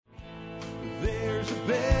a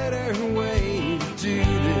better way to do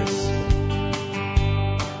this.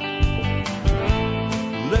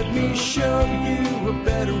 Let me show you a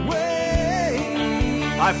better way.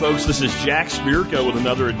 Hi, folks. This is Jack Spirko with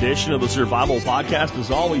another edition of the Survival Podcast.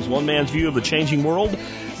 As always, one man's view of the changing world,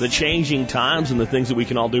 the changing times, and the things that we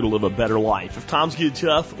can all do to live a better life. If times get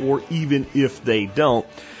tough, or even if they don't.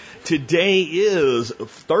 Today is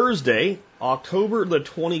Thursday, October the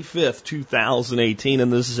 25th, 2018,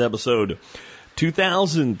 and this is episode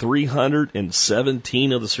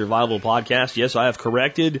 2317 of the Survival Podcast. Yes, I have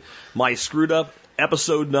corrected my screwed up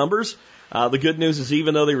episode numbers. The good news is,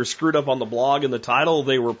 even though they were screwed up on the blog and the title,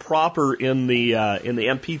 they were proper in the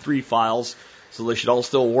MP3 files, so they should all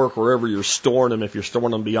still work wherever you're storing them, if you're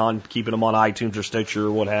storing them beyond keeping them on iTunes or Stitcher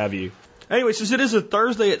or what have you. Anyway, since it is a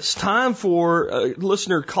Thursday, it's time for a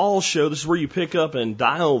listener call show. This is where you pick up and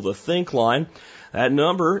dial the Think line. That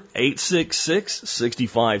number,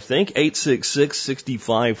 866-65-THINK,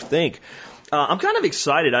 866-65-THINK. I'm kind of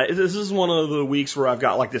excited. This is one of the weeks where I've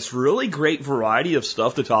got like this really great variety of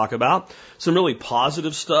stuff to talk about. Some really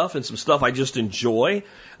positive stuff and some stuff I just enjoy.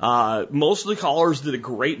 Most of the callers did a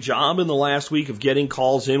great job in the last week of getting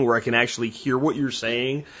calls in where I can actually hear what you're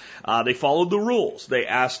saying. They followed the rules. They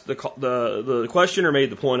asked the question or made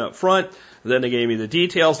the point up front. Then they gave me the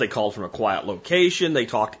details. They called from a quiet location. They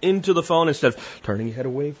talked into the phone instead of turning your head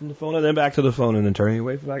away from the phone and then back to the phone and then turning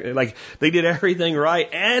away from back. Like, they did everything right.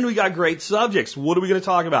 And we got great subjects. What are we going to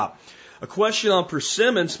talk about? A question on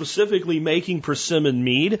persimmons, specifically making persimmon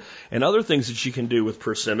mead and other things that you can do with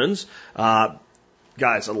persimmons.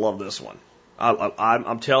 Guys, I love this one.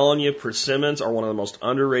 I'm telling you, persimmons are one of the most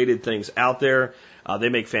underrated things out there. They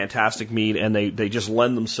make fantastic mead, and they just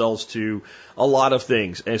lend themselves to a lot of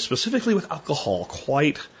things, and specifically with alcohol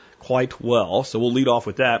quite well. So we'll lead off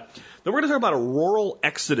with that. Then we're going to talk about a rural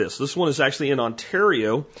exodus. This one is actually in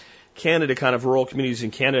Ontario, Canada, kind of rural communities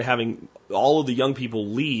in Canada, having all of the young people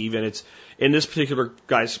leave, and it's in this particular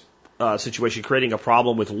guy's situation creating a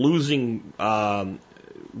problem with losing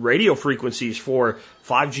radio frequencies for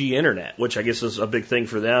 5G internet, which I guess is a big thing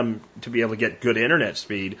for them to be able to get good internet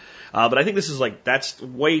speed. But I think this is that's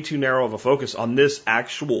way too narrow of a focus on this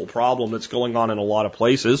actual problem that's going on in a lot of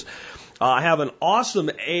places. I have an awesome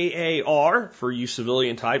AAR for you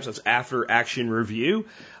civilian types. That's after action review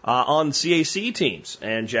on CAC teams.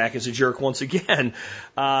 And Jack is a jerk once again.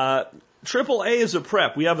 AAA is a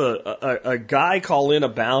prep. We have a guy call in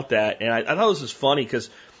about that. And I thought this was funny because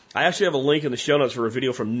I actually have a link in the show notes for a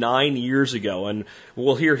video from 9 years ago, and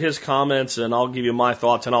we'll hear his comments, and I'll give you my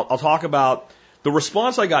thoughts, and I'll talk about the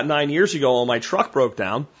response I got 9 years ago when my truck broke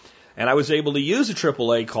down, and I was able to use a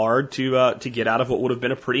AAA card to get out of what would have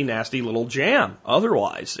been a pretty nasty little jam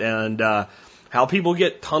otherwise, and how people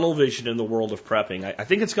get tunnel vision in the world of prepping. I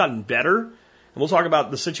think it's gotten better, and we'll talk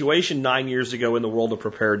about the situation 9 years ago in the world of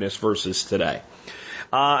preparedness versus today.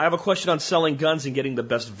 I have a question on selling guns and getting the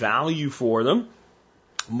best value for them.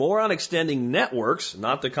 More on extending networks,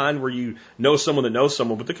 not the kind where you know someone that knows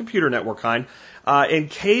someone, but the computer network kind,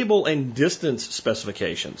 and cable and distance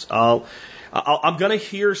specifications. I'm going to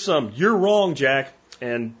hear some, "You're wrong, Jack,"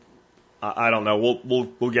 and I don't know.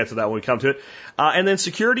 We'll get to that when we come to it. And then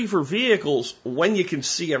security for vehicles when you can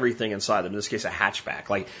see everything inside them. In this case, a hatchback.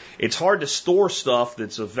 Like, it's hard to store stuff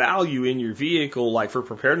that's of value in your vehicle, like for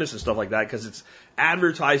preparedness and stuff like that, because it's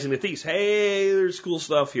advertising to thieves. Hey, there's cool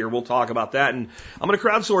stuff here. We'll talk about that. And I'm going to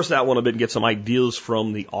crowdsource that one a bit and get some ideas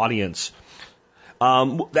from the audience.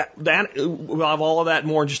 We'll have all of that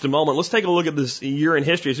more in just a moment. Let's take a look at this year in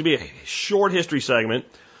history. It's going to be a short history segment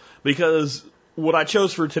because what I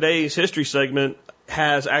chose for today's history segment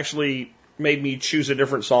has actually made me choose a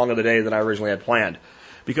different song of the day than I originally had planned.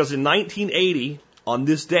 Because in 1980, on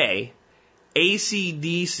this day,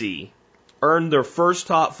 AC/DC earned their first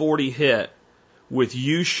top 40 hit with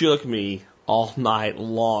 "You Shook Me All Night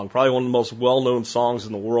Long." Probably one of the most well-known songs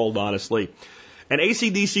in the world, honestly. And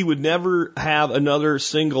AC/DC would never have another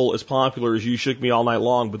single as popular as "You Shook Me All Night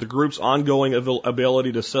Long," but the group's ongoing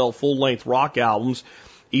ability to sell full-length rock albums,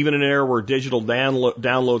 even in an era where digital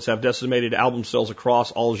downloads have decimated album sales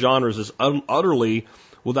across all genres, is utterly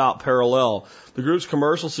without parallel. The group's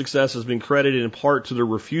commercial success has been credited in part to their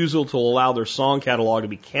refusal to allow their song catalog to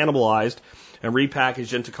be cannibalized and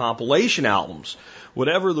repackaged into compilation albums.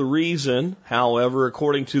 Whatever the reason, however,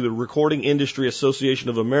 according to the Recording Industry Association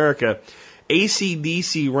of America,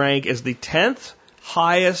 AC/DC rank as the 10th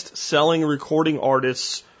highest selling recording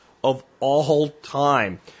artists of all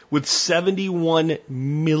time, with 71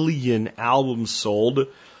 million albums sold,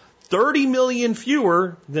 30 million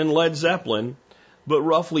fewer than Led Zeppelin, but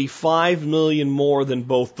roughly 5 million more than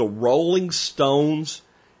both the Rolling Stones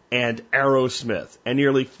and Aerosmith, and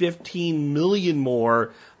nearly 15 million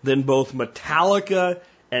more than both Metallica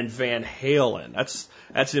and Van Halen.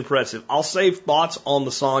 That's impressive. I'll save thoughts on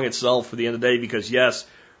the song itself for the end of the day because, yes,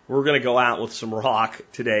 we're going to go out with some rock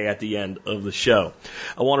today at the end of the show.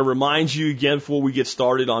 I want to remind you again before we get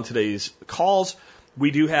started on today's calls,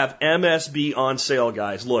 we do have MSB on sale,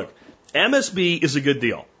 guys. Look, MSB is a good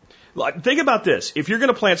deal. Think about this. If you're going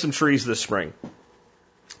to plant some trees this spring,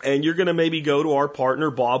 and you're going to maybe go to our partner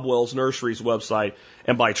Bob Wells Nursery's website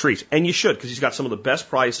and buy trees. And you should, because he's got some of the best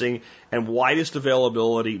pricing and widest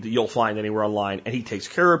availability that you'll find anywhere online. And he takes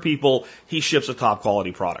care of people. He ships a top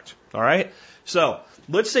quality product. All right? So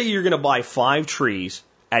let's say you're going to buy 5 trees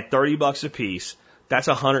at $30 a piece. That's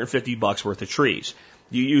 $150 worth of trees.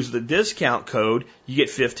 You use the discount code, you get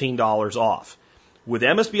 $15 off. With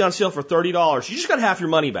MSB on sale for $30, you just got half your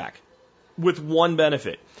money back with one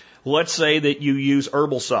benefit. Let's say that you use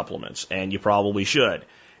herbal supplements, and you probably should,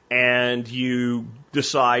 and you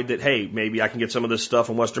decide that, hey, maybe I can get some of this stuff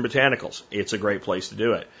from Western Botanicals. It's a great place to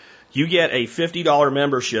do it. You get a $50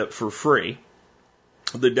 membership for free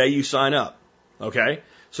the day you sign up, okay?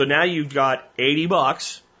 So now you've got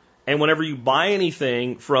 $80, and whenever you buy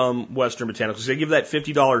anything from Western Botanicals, they give that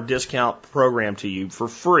 $50 discount program to you for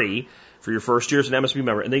free for your first year as an MSB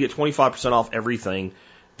member, and they get 25% off everything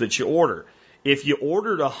that you order. If you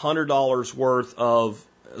ordered $100 worth of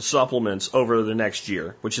supplements over the next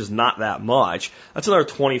year, which is not that much, that's another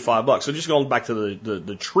 $25. So just going back to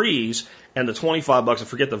the trees and the $25, and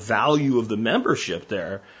forget the value of the membership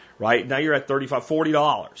there, right? Now you're at $35,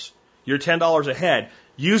 $40. You're $10 ahead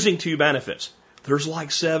using 2 benefits. There's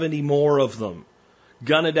like 70 more of them.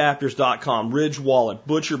 Gunadapters.com, Ridge Wallet,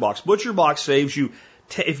 ButcherBox. ButcherBox saves you,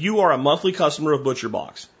 if you are a monthly customer of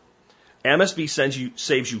ButcherBox, MSB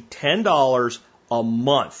saves you $10 a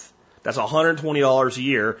month. That's $120 a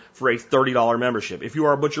year for a $30 membership. If you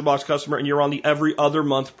are a ButcherBox customer and you're on the every other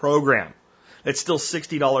month program, it's still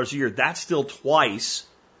 $60 a year. That's still twice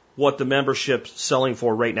what the membership's selling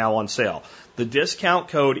for right now on sale. The discount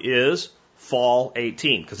code is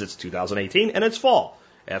FALL18 because it's 2018 and it's fall.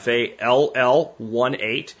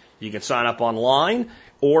 FALL18. You can sign up online,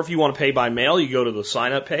 or if you want to pay by mail, you go to the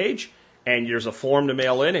sign up page. And there's a form to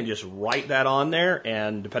mail in, and just write that on there,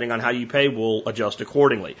 and depending on how you pay, we'll adjust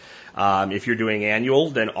accordingly. If you're doing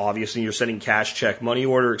annual, then obviously you're sending cash, check, money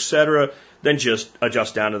order, etc., then just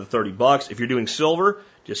adjust down to the $30. If you're doing silver,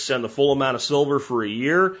 just send the full amount of silver for a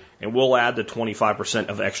year, and we'll add the 25%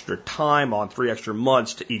 of extra time on 3 extra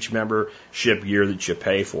months to each membership year that you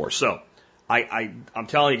pay for. So I'm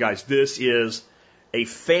telling you guys, this is a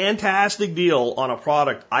fantastic deal on a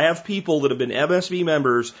product. I have people that have been MSB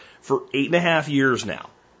members for 8.5 years now.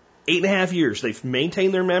 8.5 years. They've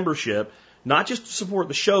maintained their membership, not just to support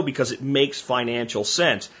the show because it makes financial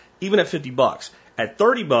sense, even at $50. At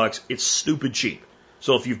 $30, it's stupid cheap.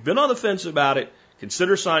 So if you've been on the fence about it,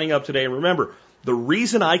 consider signing up today. And remember, the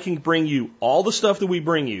reason I can bring you all the stuff that we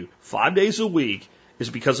bring you 5 days a week is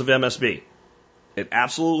because of MSB. It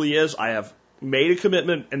absolutely is. I have made a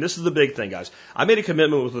commitment, and this is the big thing, guys. I made a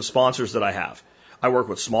commitment with the sponsors that I have. I work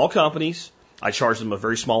with small companies. I charge them a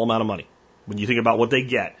very small amount of money. When you think about what they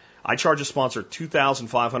get, I charge a sponsor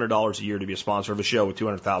 $2,500 a year to be a sponsor of a show with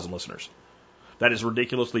 200,000 listeners. That is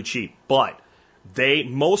ridiculously cheap, but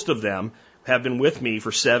most of them have been with me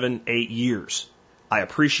for 7, 8 years. I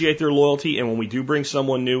appreciate their loyalty, and when we do bring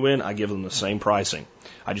someone new in, I give them the same pricing.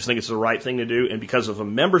 I just think it's the right thing to do, and because of a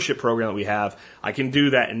membership program that we have, I can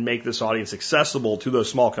do that and make this audience accessible to those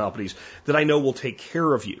small companies that I know will take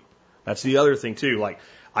care of you. That's the other thing, too. Like,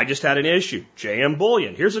 I just had an issue. JM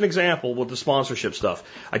Bullion. Here's an example with the sponsorship stuff.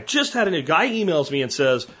 I just had a guy emails me and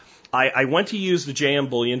says, I went to use the JM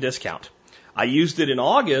Bullion discount. I used it in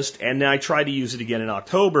August, and then I tried to use it again in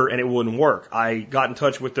October, and it wouldn't work. I got in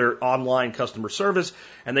touch with their online customer service,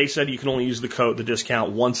 and they said you can only use the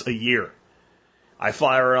discount once a year. I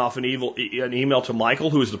fire off an email to Michael,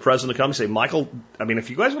 who is the president of the company, say, Michael, if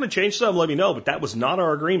you guys want to change something, let me know, but that was not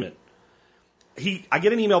our agreement. I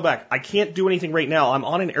get an email back. I can't do anything right now. I'm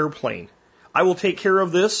on an airplane. I will take care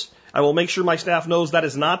of this. I will make sure my staff knows that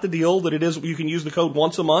is not the deal, that it is, you can use the code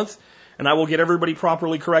once a month, and I will get everybody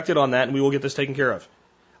properly corrected on that, and we will get this taken care of.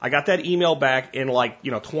 I got that email back in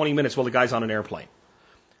 20 minutes while the guy's on an airplane.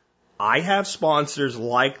 I have sponsors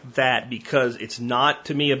like that because it's not,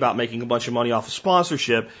 to me, about making a bunch of money off of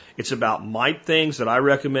sponsorship. It's about my things that I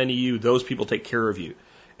recommend to you. Those people take care of you.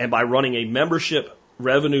 And by running a membership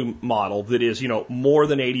revenue model that is, more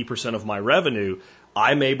than 80% of my revenue,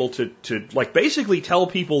 I'm able to basically tell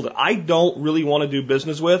people that I don't really want to do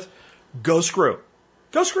business with, go screw.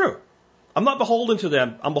 Go screw. I'm not beholden to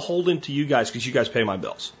them. I'm beholden to you guys because you guys pay my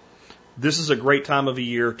bills. this is a great time of the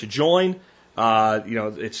year to join.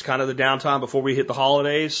 It's kind of the downtime before we hit the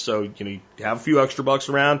holidays, so you have a few extra bucks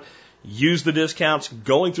around. Use the discounts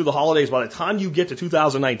going through the holidays. By the time you get to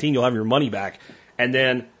 2019, you'll have your money back, and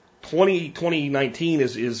then 2019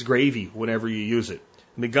 is gravy whenever you use it.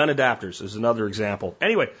 And the gun adapters is another example.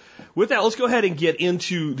 Anyway, with that, let's go ahead and get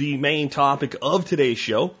into the main topic of today's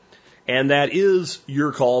show, and that is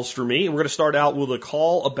your calls for me. And we're going to start out with a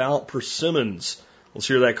call about persimmons. Let's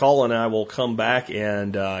hear that call, and I will come back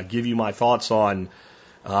and give you my thoughts on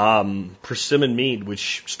persimmon mead,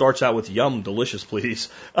 which starts out with yum, delicious, please.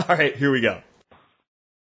 All right, here we go.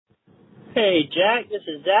 Hey, Jack, this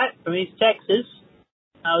is Zach from East Texas.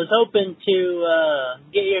 I was hoping to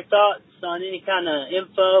get your thoughts on any kind of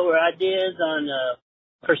info or ideas on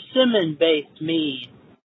persimmon-based mead.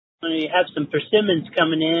 We have some persimmons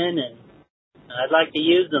coming in, and I'd like to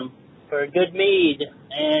use them for a good mead.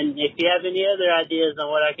 And if you have any other ideas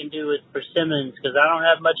on what I can do with persimmons, because I don't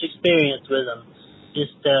have much experience with them,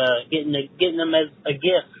 just getting them as a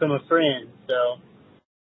gift from a friend. So,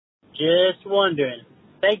 just wondering.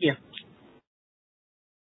 Thank you.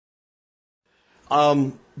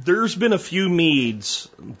 There's been a few meads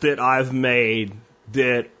that I've made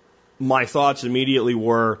that my thoughts immediately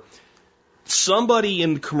were, somebody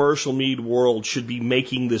in the commercial mead world should be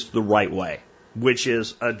making this the right way, which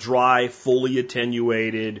is a dry, fully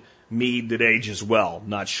attenuated mead that ages well,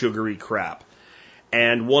 not sugary crap.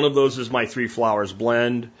 And one of those is my Three Flowers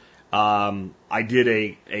blend. I did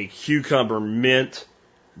a cucumber mint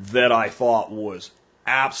that I thought was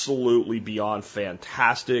absolutely beyond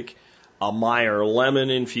fantastic. A Meyer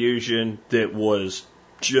lemon infusion that was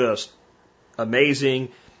just amazing.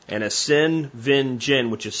 And a Sin Vin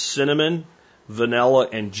Gin, which is cinnamon, vanilla,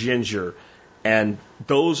 and ginger. And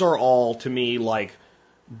those are all, to me, like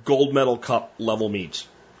gold medal cup level meads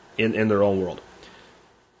in their own world.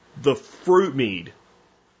 The fruit mead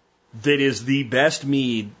that is the best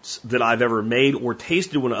meads that I've ever made or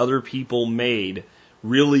tasted when other people made,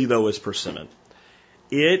 really, though, is persimmon.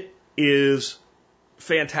 It is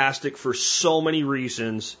fantastic for so many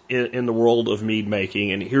reasons in the world of mead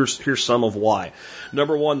making, and here's some of why.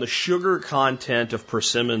 Number one, the sugar content of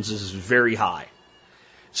persimmons is very high.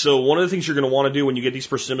 So one of the things you're going to want to do when you get these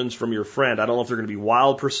persimmons from your friend, I don't know if they're going to be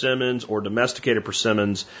wild persimmons or domesticated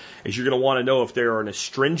persimmons, is you're going to want to know if they are an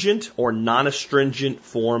astringent or non-astringent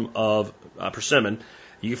form of persimmon.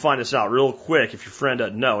 You can find this out real quick if your friend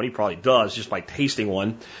doesn't know, and he probably does, just by tasting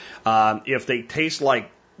one. If they taste like,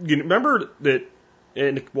 remember that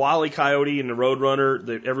in Wile E. Coyote and the Roadrunner,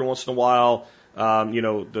 that every once in a while, there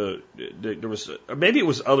was, maybe it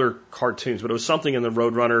was other cartoons, but it was something in the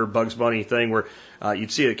Roadrunner Bugs Bunny thing where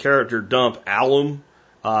you'd see a character dump alum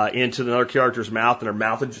into another character's mouth, and their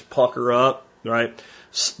mouth would just pucker up, right?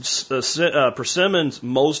 Persimmons,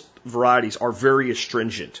 most varieties are very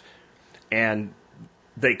astringent, and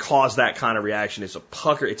they cause that kind of reaction. It's a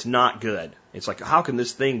pucker. It's not good. It's like, how can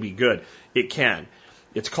this thing be good? It can.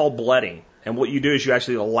 It's called bledding. And what you do is you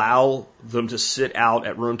actually allow them to sit out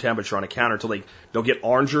at room temperature on a counter until they'll get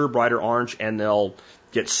oranger, brighter orange, and they'll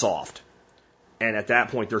get soft. And at that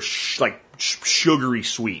point, they're sugary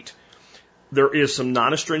sweet. There is some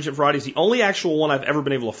non-astringent varieties. The only actual one I've ever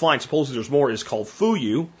been able to find, supposedly there's more, is called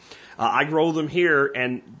Fuyu. I grow them here,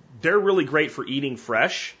 and they're really great for eating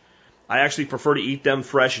fresh. I actually prefer to eat them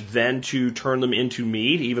fresh than to turn them into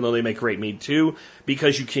mead, even though they make great mead too,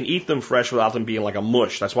 because you can eat them fresh without them being like a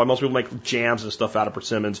mush. That's why most people make jams and stuff out of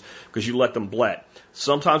persimmons, because you let them bled.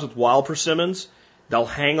 Sometimes with wild persimmons, they'll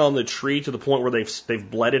hang on the tree to the point where they've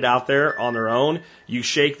bledded out there on their own. You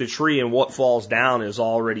shake the tree, and what falls down is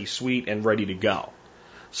already sweet and ready to go.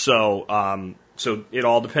 So it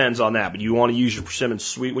all depends on that, but you want to use your persimmons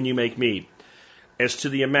sweet when you make mead. As to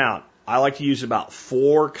the amount, I like to use about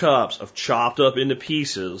 4 cups of chopped up into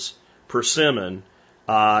pieces persimmon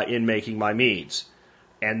in making my meads.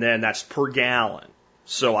 And then that's per gallon.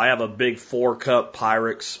 So I have a big 4-cup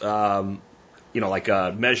Pyrex, like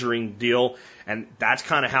a measuring deal. And that's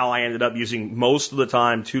kind of how I ended up using most of the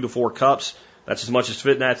time 2 to 4 cups. That's as much as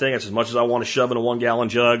fit in that thing. That's as much as I want to shove in a 1-gallon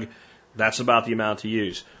jug. That's about the amount to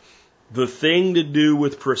use. The thing to do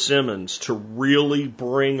with persimmons to really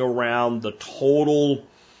bring around the total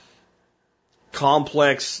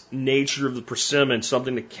complex nature of the persimmon,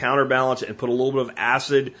 something to counterbalance it and put a little bit of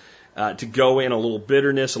acid to go in, a little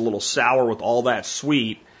bitterness, a little sour with all that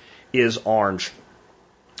sweet, is orange.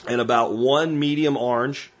 And about 1 medium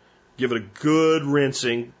orange, give it a good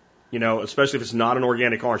rinsing, especially if it's not an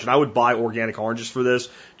organic orange. And I would buy organic oranges for this,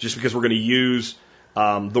 just because we're going to use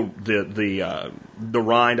the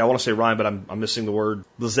rind. I want to say rind, but I'm missing the word,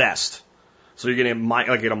 the zest. So you're going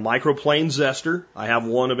to get a microplane zester. I have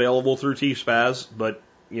one available through T-Spaz, but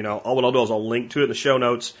what I'll do is I'll link to it in the show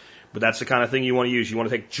notes. But that's the kind of thing you want to use. You want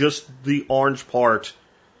to take just the orange part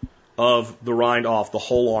of the rind off, the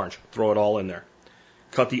whole orange. Throw it all in there.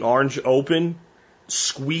 Cut the orange open.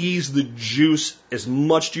 Squeeze the juice, as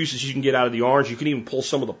much juice as you can get out of the orange. You can even pull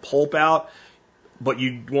some of the pulp out, but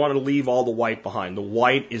you want to leave all the white behind. The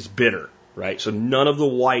white is bitter, right? So none of the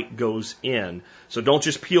white goes in. So don't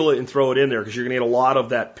just peel it and throw it in there, because you're going to get a lot of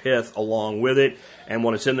that pith along with it. And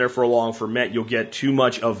when it's in there for a long ferment, you'll get too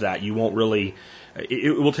much of that. You won't really,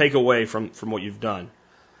 it will take away from what you've done.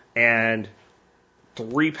 And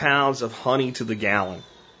 3 pounds of honey to the gallon.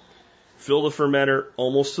 Fill the fermenter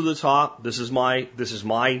almost to the top. This is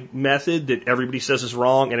my method that everybody says is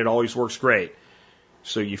wrong, and it always works great.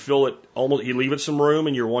 So you fill it almost, you leave it some room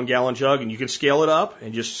in your 1 gallon jug, and you can scale it up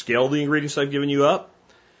and just scale the ingredients I've given you up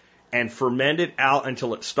and ferment it out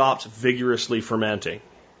until it stops vigorously fermenting.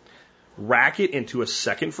 Rack it into a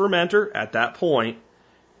second fermenter at that point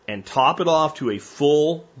and top it off to a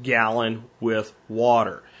full gallon with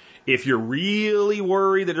water. If you're really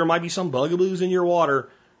worried that there might be some bugaboos in your water,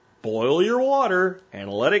 boil your water and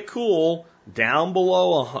let it cool down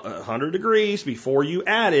below 100 degrees before you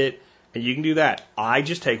add it, and you can do that. I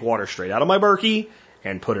just take water straight out of my Berkey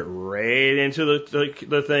and put it right into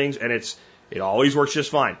the things, and it always works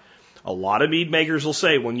just fine. A lot of mead makers will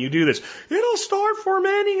say when you do this, it'll start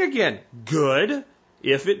fermenting again. Good.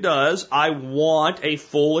 If it does, I want a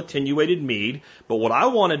full attenuated mead, but what I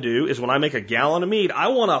want to do is when I make a gallon of mead, I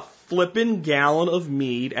want a flippin' gallon of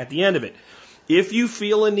mead at the end of it. If you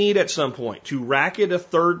feel a need at some point to rack it a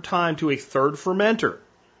third time to a third fermenter,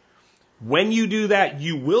 when you do that,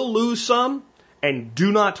 you will lose some, and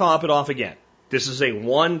do not top it off again. This is a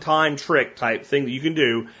one-time trick type thing that you can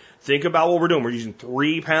do. Think about what we're doing. We're using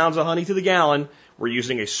 3 pounds of honey to the gallon. We're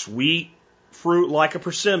using a sweet fruit like a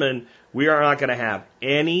persimmon. We are not going to have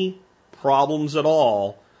any problems at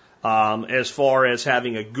all as far as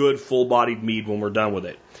having a good full-bodied mead when we're done with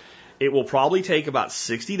it. It will probably take about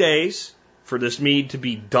 60 days for this mead to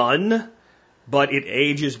be done, but it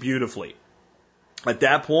ages beautifully. At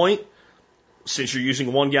that point, since you're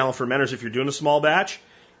using 1 gallon fermenters, if you're doing a small batch,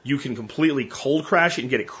 you can completely cold crash it and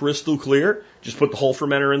get it crystal clear. Just put the whole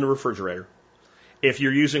fermenter in the refrigerator. If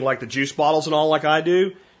you're using like the juice bottles and all like I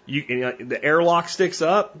do, the airlock sticks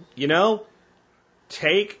up,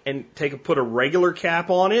 put a regular cap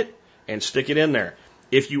on it and stick it in there.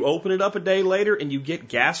 If you open it up a day later and you get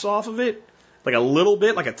gas off of it, like a little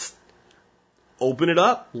bit, open it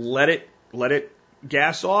up, let it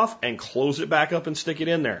gas off and close it back up and stick it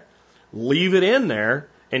in there. Leave it in there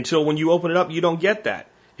until when you open it up, you don't get that.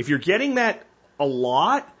 If you're getting that a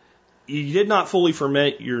lot, you did not fully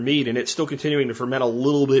ferment your mead, and it's still continuing to ferment a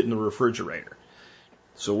little bit in the refrigerator.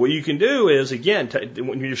 So what you can do is, again,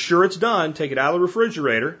 when you're sure it's done, take it out of the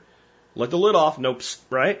refrigerator, let the lid off,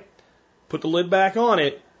 right? Put the lid back on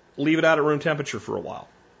it, leave it out at room temperature for a while.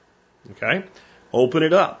 Okay? Open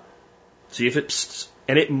it up. See if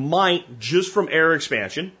and it might, just from air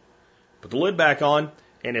expansion, put the lid back on.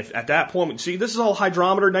 And if at that point, see, this is all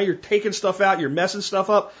hydrometer. Now you're taking stuff out, you're messing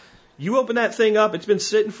stuff up. You open that thing up, it's been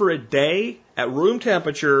sitting for a day at room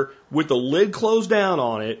temperature with the lid closed down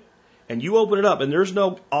on it, and you open it up and there's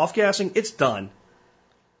no off-gassing, it's done.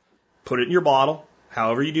 Put it in your bottle.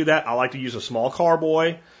 However you do that, I like to use a small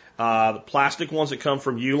carboy. The plastic ones that come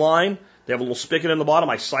from Uline, they have a little spigot in the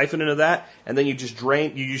bottom. I siphon into that, and then you just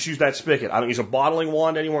drain. You just use that spigot. I don't use a bottling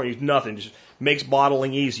wand anymore. I use nothing. Just makes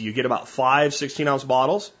bottling easy. You get about 5 16-ounce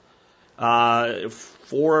bottles,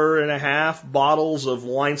 4.5 bottles of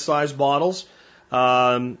wine-sized bottles.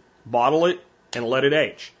 Bottle it and let it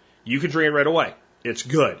age. You can drink it right away. It's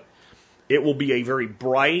good. It will be a very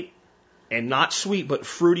bright and not sweet but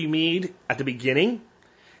fruity mead at the beginning.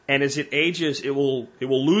 And as it ages, it will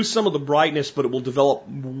lose some of the brightness, but it will develop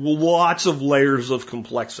lots of layers of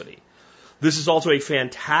complexity. This is also a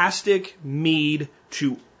fantastic mead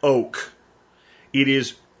to oak. It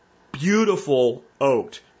is beautiful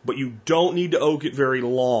oaked, but you don't need to oak it very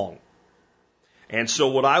long. And so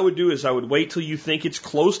what I would do is I would wait till you think it's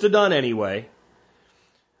close to done anyway.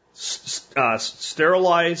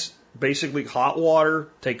 Sterilize basically hot water.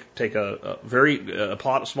 Take a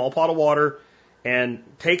small pot of water. And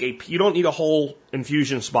you don't need a whole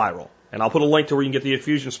infusion spiral. And I'll put a link to where you can get the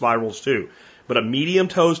infusion spirals too. But a medium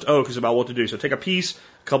toast oak is about what to do. So take a piece,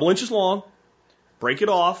 a couple inches long, break it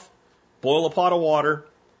off, boil a pot of water,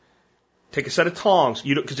 take a set of tongs.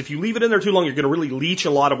 Because if you leave it in there too long, you're going to really leach a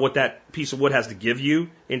lot of what that piece of wood has to give you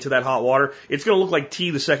into that hot water. It's going to look like tea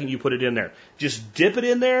the second you put it in there. Just dip it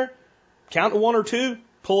in there, count to 1 or 2,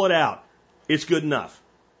 pull it out. It's good enough.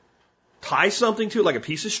 tie something to it like a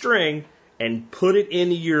piece of string and put it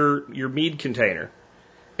into your mead container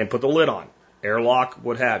and put the lid on, airlock,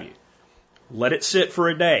 what have you. Let it sit for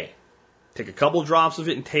a day. Take a couple drops of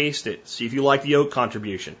it and taste it. See if you like the oak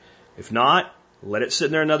contribution. If not, let it sit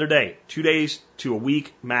in there another day, 2 days to a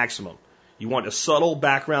week maximum. You want a subtle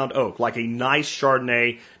background oak, like a nice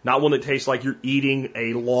Chardonnay, not one that tastes like you're eating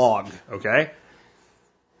a log, okay?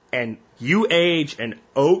 And you age an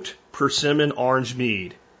oaked persimmon orange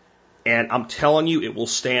mead, and I'm telling you, it will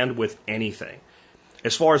stand with anything.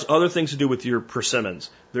 As far as other things to do with your persimmons,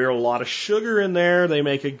 there are a lot of sugar in there. They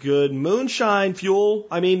make a good moonshine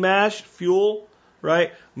mash, fuel,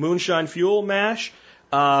 right? Moonshine fuel mash.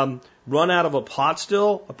 Run out of a pot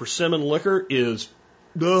still, a persimmon liquor is,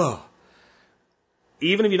 ugh.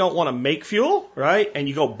 Even if you don't want to make fuel, right? And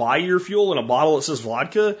you go buy your fuel in a bottle that says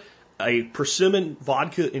vodka, a persimmon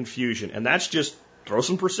vodka infusion. And that's just throw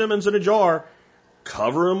some persimmons in a jar,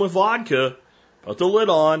 cover them with vodka, put the lid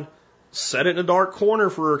on, set it in a dark corner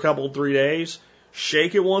for a couple, 3 days,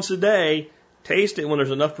 shake it once a day, taste it when there's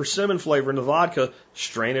enough persimmon flavor in the vodka,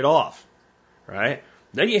 strain it off, right?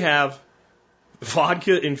 Then you have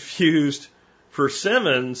vodka infused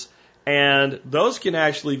persimmons, and those can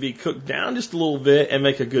actually be cooked down just a little bit and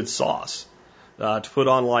make a good sauce to put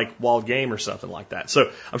on like wild game or something like that.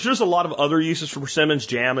 So I'm sure there's a lot of other uses for persimmons,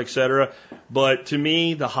 jam, etc. But to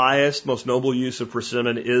me, the highest, most noble use of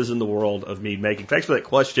persimmon is in the world of mead making. Thanks for that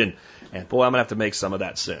question. And boy, I'm going to have to make some of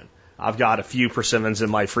that soon. I've got a few persimmons in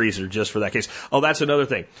my freezer just for that case. Oh, that's another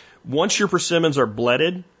thing. Once your persimmons are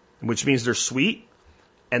blended, which means they're sweet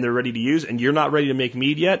and they're ready to use, and you're not ready to make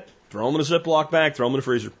mead yet, throw them in a Ziploc bag, throw them in the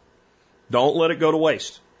freezer. Don't let it go to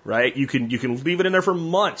waste, right? You can leave it in there for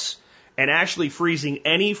months. And actually freezing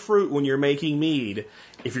any fruit when you're making mead,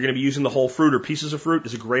 if you're going to be using the whole fruit or pieces of fruit,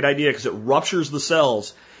 is a great idea because it ruptures the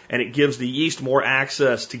cells and it gives the yeast more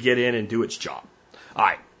access to get in and do its job. All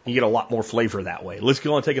right, you get a lot more flavor that way. Let's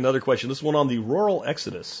go on and take another question. This one on the rural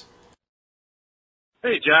exodus.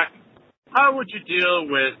 Hey, Jack. How would you deal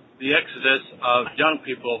with the exodus of young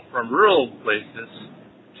people from rural places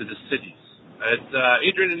to the cities? It's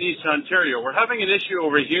Adrian in East Ontario. We're having an issue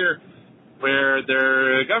over here where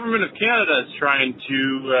the government of Canada is trying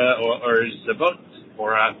to, or is about,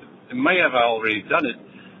 or it may have already done it,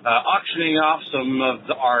 auctioning off some of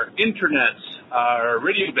our internets, our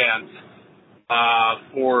radio bands,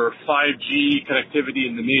 for 5G connectivity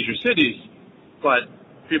in the major cities. But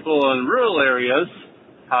people in rural areas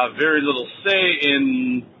have very little say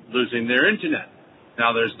in losing their internet.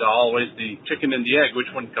 Now, there's always the chicken and the egg. Which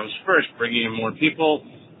one comes first? Bringing in more people,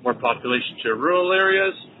 more population to rural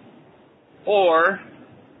areas, or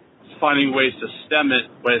finding ways to stem it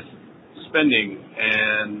with spending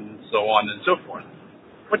and so on and so forth.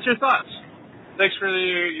 What's your thoughts? Thanks for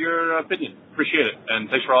your opinion. Appreciate it. And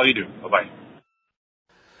thanks for all you do. Bye-bye.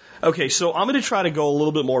 Okay, so I'm going to try to go a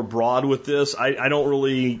little bit more broad with this. I don't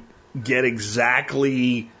really get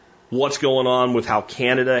exactly what's going on with how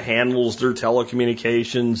Canada handles their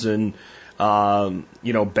telecommunications and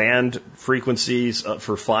band frequencies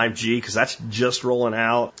for 5G, because that's just rolling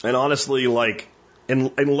out. And honestly,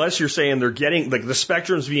 unless you're saying they're getting, the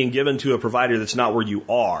spectrum's being given to a provider that's not where you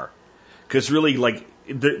are, because really,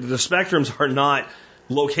 the spectrums are not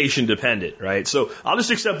location dependent, right? So I'll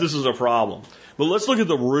just accept this as a problem. But let's look at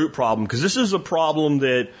the root problem, because this is a problem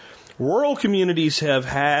that rural communities have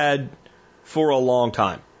had for a long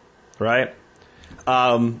time, right?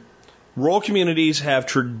 Rural communities have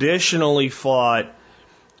traditionally fought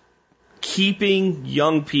keeping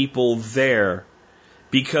young people there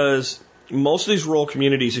because most of these rural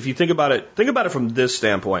communities, if you think about it from this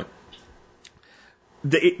standpoint,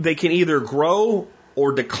 they can either grow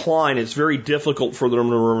or decline. It's very difficult for them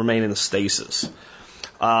to remain in stasis.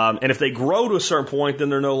 And if they grow to a certain point, then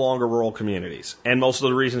they're no longer rural communities. And most of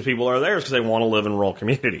the reasons people are there is because they want to live in rural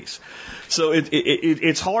communities. So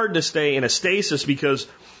it's hard to stay in a stasis because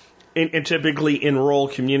and typically in rural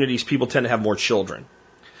communities, people tend to have more children.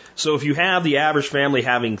 So if you have the average family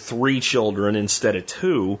having 3 children instead of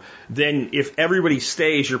 2, then if everybody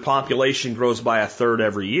stays, your population grows by a third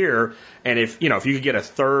every year. And if you could get a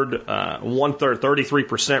third, 1/3,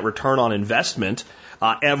 33% return on investment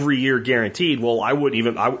every year guaranteed, well,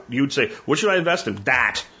 you would say, what should I invest in?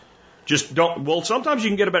 That. Just don't. Well, sometimes you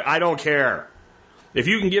can get a better. I don't care. If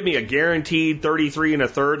you can give me a guaranteed 33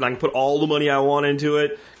 1/3, and I can put all the money I want into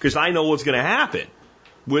it, because I know what's going to happen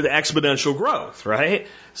with exponential growth, right?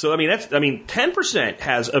 So, 10%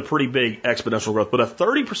 has a pretty big exponential growth, but a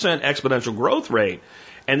 30% exponential growth rate,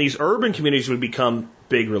 and these urban communities would become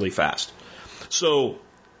big really fast. So,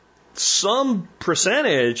 some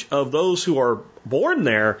percentage of those who are born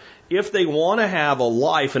there, if they want to have a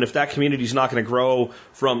life, and if that community is not going to grow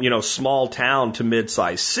from, small town to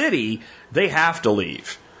mid-sized city, they have to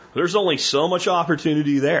leave. There's only so much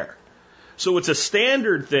opportunity there. So it's a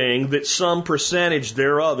standard thing that some percentage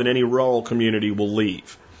thereof in any rural community will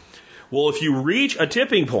leave. Well, if you reach a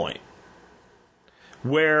tipping point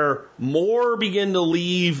where more begin to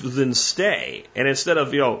leave than stay, and instead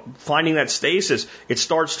of, finding that stasis, it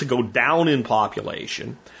starts to go down in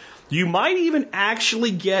population, you might even actually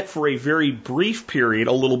get, for a very brief period,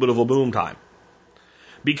 a little bit of a boom time.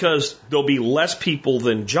 Because there'll be less people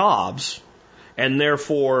than jobs, and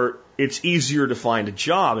therefore it's easier to find a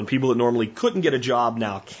job, and people that normally couldn't get a job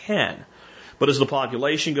now can. But as the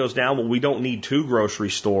population goes down, well, we don't need 2 grocery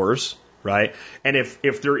stores, right? And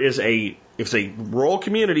if there is a rural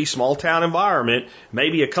community, small town environment,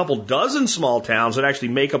 maybe a couple dozen small towns that actually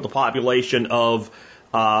make up the population of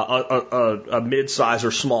a mid-size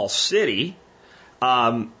or small city,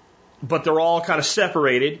 but they're all kind of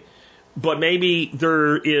separated. But maybe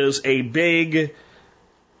there is a big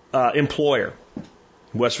employer.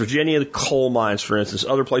 West Virginia, the coal mines, for instance.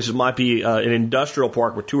 Other places might be an industrial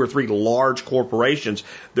park with 2 or 3 large corporations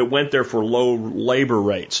that went there for low labor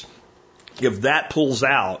rates. If that pulls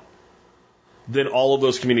out, then all of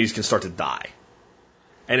those communities can start to die.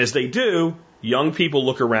 And as they do, young people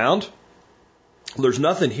look around, there's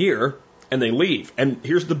nothing here, and they leave. And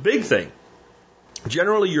here's the big thing.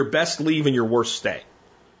 Generally, your best leave and your worst stay.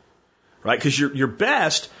 Right? Because your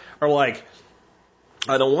best are like,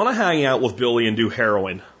 I don't want to hang out with Billy and do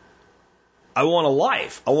heroin. I want a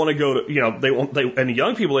life. I want to go to, and the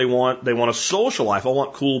young people, they want a social life. I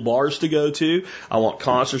want cool bars to go to. I want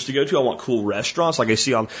concerts to go to. I want cool restaurants like I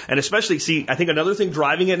see on, and especially I think another thing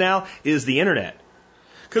driving it now is the internet.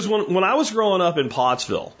 Because when I was growing up in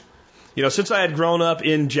Pottsville, since I had grown up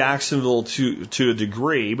in Jacksonville to a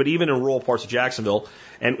degree, but even in rural parts of Jacksonville,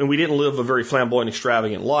 and we didn't live a very flamboyant,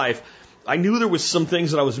 extravagant life, I knew there was some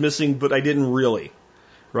things that I was missing, but I didn't really.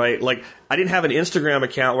 Right? Like, I didn't have an Instagram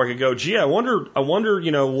account where I could go, gee, I wonder,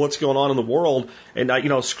 what's going on in the world. And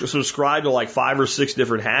I, subscribe to like 5 or 6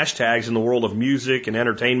 different hashtags in the world of music and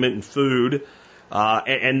entertainment and food.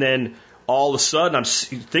 And then all of a sudden,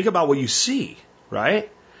 think about what you see, right?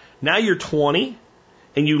 Now you're 20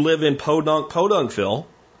 and you live in Podunkville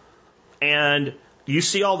and you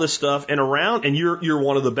see all this stuff and you're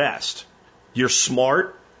one of the best. You're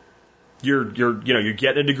smart. You're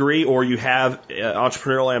getting a degree, or you have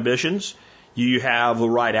entrepreneurial ambitions. You have the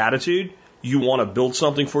right attitude. You want to build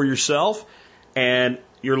something for yourself, and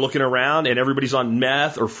you're looking around, and everybody's on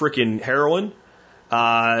meth or frickin' heroin.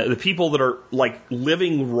 The people that are like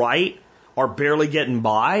living right are barely getting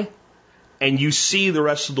by, and you see the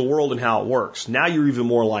rest of the world and how it works. Now you're even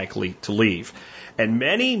more likely to leave. And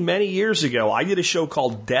many, many years ago, I did a show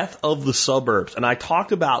called Death of the Suburbs, and I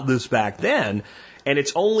talked about this back then. And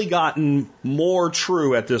it's only gotten more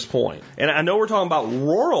true at this point. And I know we're talking about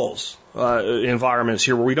rural environments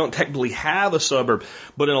here where we don't technically have a suburb,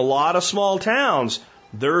 but in a lot of small towns,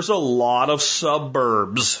 there's a lot of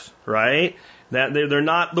suburbs, right? That they're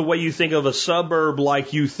not the way you think of a suburb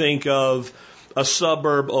like you think of a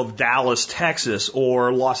suburb of Dallas, Texas,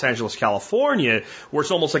 or Los Angeles, California, where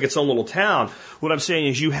it's almost like its own little town. What I'm saying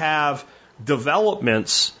is you have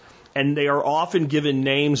developments, and they are often given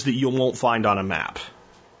names that you won't find on a map.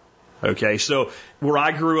 Okay, so where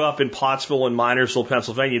I grew up in Pottsville and Minersville,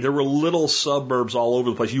 Pennsylvania, there were little suburbs all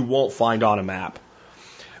over the place you won't find on a map.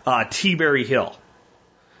 T-Berry Hill,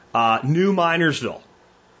 New Minersville.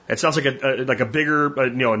 It sounds like a bigger,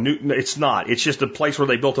 it's not. It's just a place where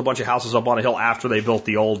they built a bunch of houses up on a hill after they built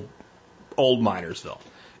the old Minersville.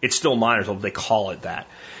 It's still Minersville, but they call it that.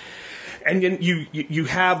 And then you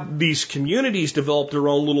have these communities develop their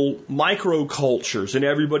own little microcultures, and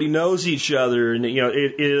everybody knows each other, and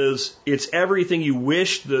it's everything you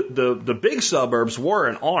wish the big suburbs were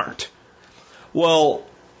and aren't. Well,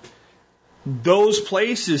 those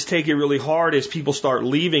places take it really hard as people start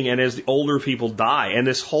leaving and as the older people die. And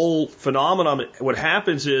this whole phenomenon, what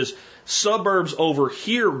happens is suburbs over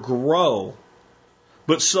here grow,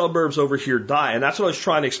 but suburbs over here die. And that's what I was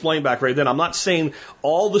trying to explain back right then. I'm not saying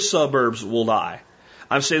all the suburbs will die.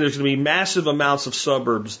 I'm saying there's going to be massive amounts of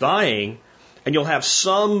suburbs dying, and you'll have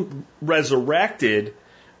some resurrected,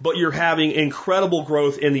 but you're having incredible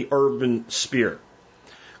growth in the urban sphere.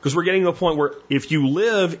 Because we're getting to a point where if you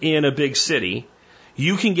live in a big city,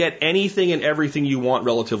 you can get anything and everything you want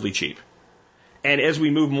relatively cheap. And as we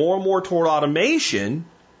move more and more toward automation,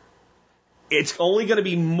 it's only going to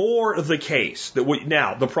be more the case.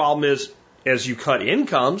 Now, the problem is, as you cut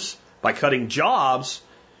incomes, by cutting jobs,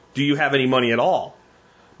 do you have any money at all?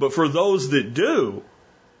 But for those that do,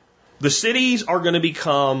 the cities are going to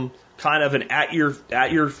become kind of an at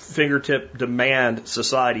your fingertip demand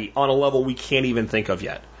society on a level we can't even think of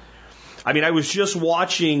yet. I mean, I was just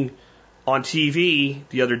watching on TV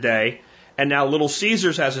the other day, and now Little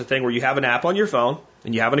Caesars has a thing where you have an app on your phone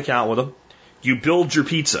and you have an account with them. You build your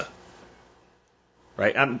pizza,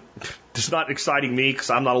 right? It's not exciting me because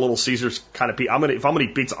I'm not a Little Caesars kind of pizza. If I'm gonna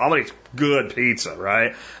eat pizza, I'm gonna eat good pizza,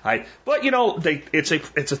 right? But you know, it's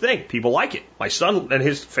a thing. People like it. My son and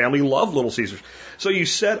his family love Little Caesars. So you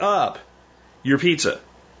set up your pizza.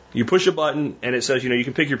 You push a button and it says, you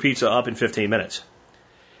can pick your pizza up in 15 minutes.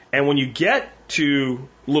 And when you get to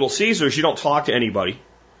Little Caesars, you don't talk to anybody.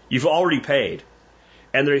 You've already paid,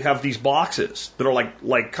 and they have these boxes that are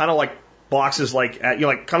like kind of like boxes kind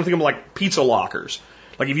of think of them like pizza lockers.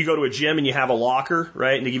 Like if you go to a gym and you have a locker,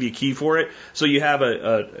 right, and they give you a key for it, so you have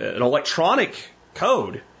an electronic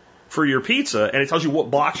code for your pizza, and it tells you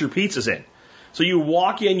what box your pizza's in. So you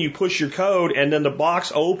walk in, you push your code, and then the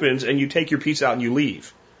box opens, and you take your pizza out and you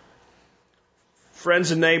leave.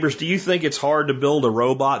 Friends and neighbors, do you think it's hard to build a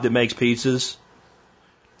robot that makes pizzas?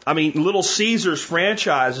 I mean, Little Caesars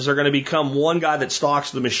franchises are going to become one guy that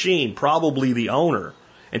stocks the machine, probably the owner,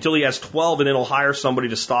 until he has 12, and then he'll hire somebody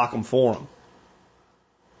to stock them for him.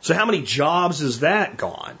 So how many jobs has that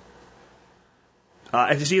gone?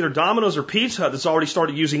 It's either Domino's or Pizza Hut that's already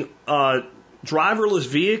started using driverless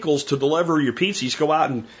vehicles to deliver your pizza. You just go out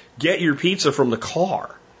and get your pizza from the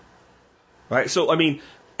car. Right? So, I mean,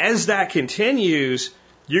 as that continues,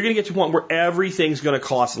 you're going to get to a point where everything's going to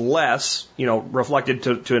cost less,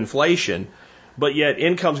 reflected to inflation, but yet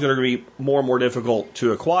income's going to be more and more difficult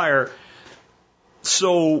to acquire.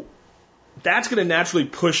 So that's going to naturally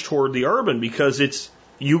push toward the urban because it's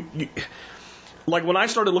like when I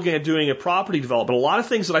started looking at doing a property development, a lot of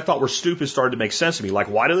things that I thought were stupid started to make sense to me. Like,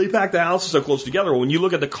 why do they pack the houses so close together? Well, when you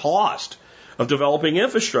look at the cost of developing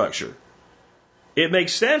infrastructure, it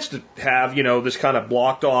makes sense to have, this kind of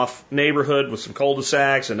blocked off neighborhood with some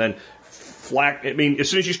cul-de-sacs and then as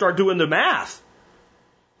soon as you start doing the math.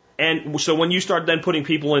 And so when you start then putting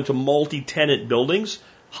people into multi-tenant buildings,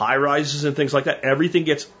 high rises and things like that, everything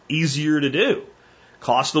gets easier to do.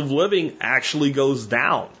 Cost of living actually goes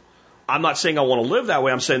down. I'm not saying I want to live that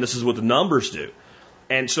way. I'm saying this is what the numbers do.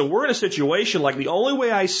 And so we're in a situation like the only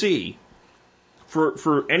way I see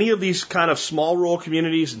for any of these kind of small rural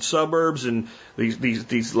communities and suburbs and these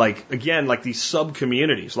these sub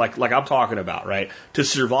communities like I'm talking about, right? To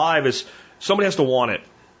survive is somebody has to want it.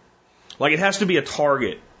 Like it has to be a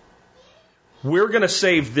target. We're going to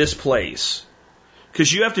save this place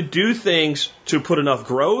because you have to do things to put enough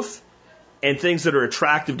growth and things that are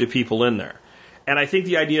attractive to people in there. And I think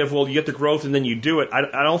the idea of, well, you get the growth and then you do it,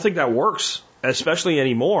 I don't think that works, especially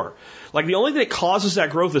anymore. Like the only thing that causes that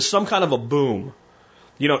growth is some kind of a boom.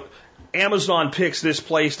 Amazon picks this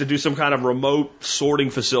place to do some kind of remote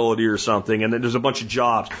sorting facility or something, and then there's a bunch of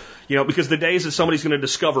jobs. Because the days that somebody's going to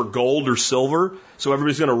discover gold or silver, so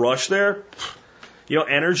everybody's going to rush there.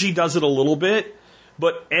 Energy does it a little bit,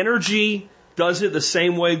 but energy does it the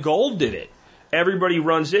same way gold did it. Everybody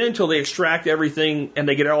runs in until they extract everything and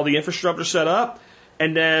they get all the infrastructure set up,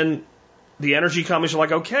 and then the energy companies are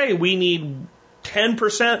like, okay, we need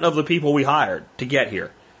 10% of the people we hired to get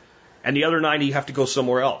here. And the other 90 have to go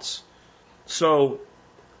somewhere else. So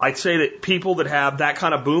I'd say that people that have that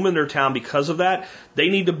kind of boom in their town because of that, they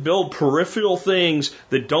need to build peripheral things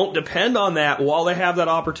that don't depend on that while they have that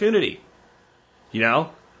opportunity.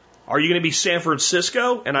 Are you going to be San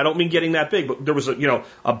Francisco? And I don't mean getting that big, but there was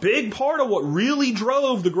a big part of what really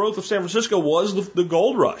drove the growth of San Francisco was the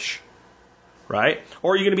gold rush, right?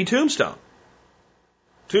 Or are you going to be Tombstone?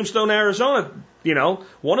 Tombstone, Arizona,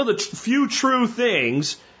 one of the few true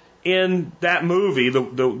things in that movie,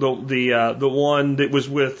 the one that was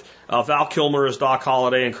with Val Kilmer as Doc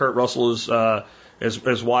Holliday and Kurt Russell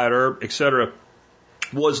as Wyatt Earp, etc.,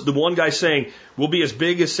 was the one guy saying, we'll be as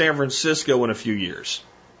big as San Francisco in a few years.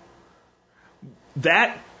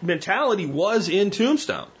 That mentality was in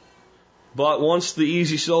Tombstone. But once the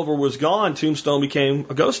easy silver was gone, Tombstone became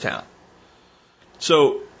a ghost town.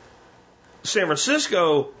 So San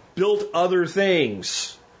Francisco built other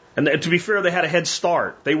things. And to be fair, they had a head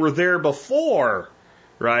start. They were there before,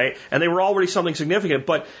 right? And they were already something significant.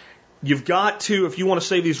 But you've got to, if you want to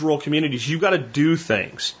save these rural communities, you've got to do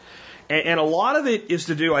things. And a lot of it is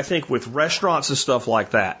to do, I think, with restaurants and stuff like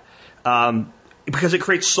that. Because it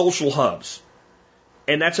creates social hubs.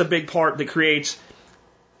 And that's a big part that creates,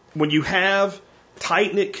 when you have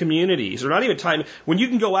tight-knit communities, or not even tight, when you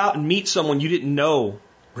can go out and meet someone you didn't know,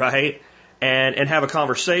 right? And have a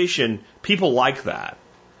conversation, people like that.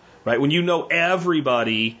 Right? When you know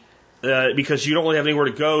everybody because you don't really have anywhere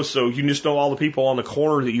to go, so you just know all the people on the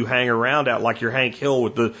corner that you hang around at, like you're Hank Hill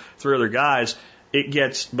with the 3 other guys. It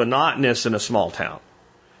gets monotonous in a small town.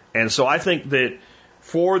 And so I think that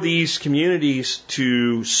for these communities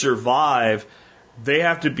to survive, there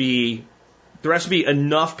has to be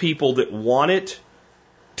enough people that want it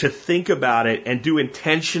to think about it and do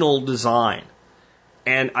intentional design.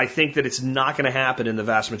 And I think that it's not going to happen in the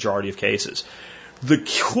vast majority of cases. The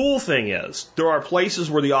cool thing is, there are places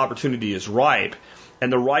where the opportunity is ripe,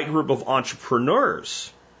 and the right group of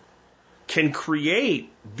entrepreneurs can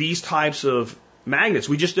create these types of magnets.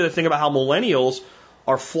 We just did a thing about how millennials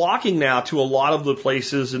are flocking now to a lot of the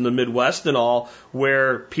places in the Midwest and all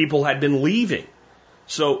where people had been leaving.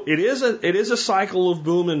 So it is a cycle of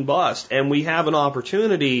boom and bust, and we have an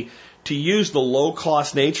opportunity to use the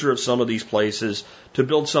low-cost nature of some of these places to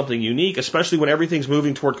build something unique, especially when everything's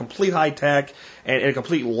moving toward complete high-tech and a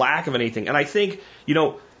complete lack of anything. And I think,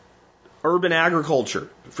 urban agriculture,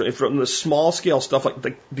 from the small-scale stuff, like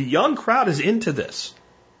the young crowd is into this.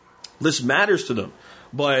 This matters to them.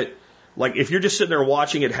 But, if you're just sitting there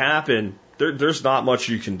watching it happen, there's not much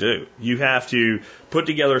you can do. You have to put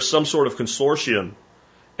together some sort of consortium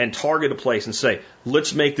and target a place and say,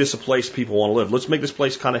 let's make this a place people want to live. Let's make this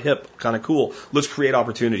place kind of hip, kind of cool. Let's create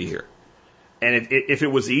opportunity here. And if it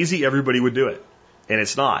was easy, everybody would do it. And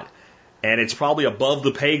it's not. And it's probably above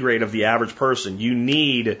the pay grade of the average person. You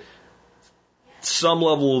need some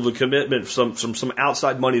level of a commitment, some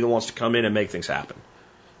outside money that wants to come in and make things happen.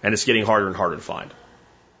 And it's getting harder and harder to find.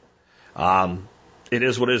 It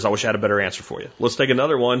is what it is. I wish I had a better answer for you. Let's take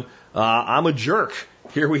another one. I'm a jerk.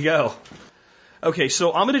 Here we go. Okay,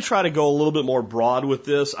 so I'm going to try to go a little bit more broad with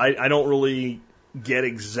this. I don't really get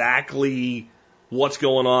exactly what's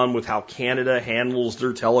going on with how Canada handles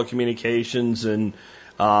their telecommunications and,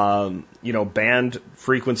 band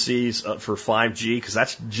frequencies for 5G, because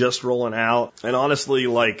that's just rolling out. And honestly,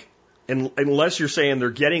 unless you're saying they're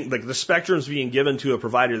getting, the spectrum's being given to a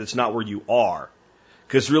provider that's not where you are,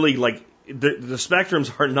 because really, the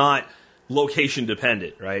spectrums are not location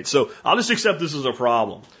dependent, right? So I'll just accept this as a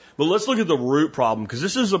problem. But let's look at the root problem, because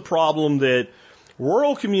this is a problem that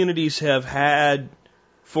rural communities have had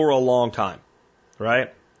for a long time,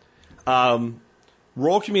 right?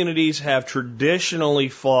 Rural communities have traditionally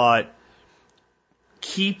fought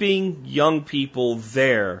keeping young people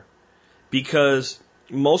there, because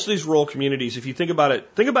most of these rural communities, if you think about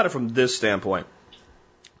it from this standpoint,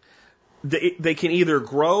 they can either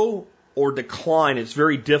grow or decline. It's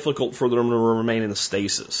very difficult for them to remain in a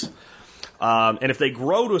stasis. And if they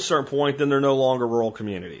grow to a certain point, then they're no longer rural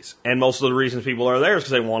communities. And most of the reasons people are there is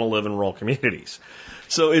because they want to live in rural communities.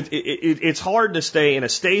 So it's hard to stay in a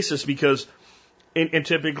stasis because, and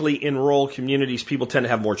typically in rural communities, people tend to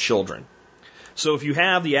have more children. So if you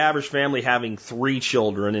have the average family having 3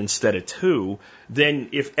 children instead of 2, then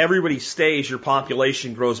if everybody stays, your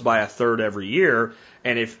population grows by a third every year.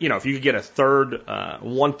 And if you could get a third,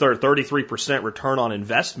 1/3, 33% return on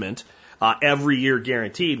investment, every year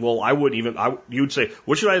guaranteed, you would say,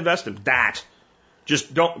 what should I invest in? That.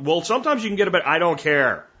 Just don't, sometimes you can get a better, I don't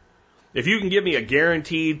care. If you can give me a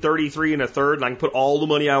guaranteed 33 1/3 and I can put all the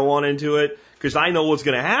money I want into it, because I know what's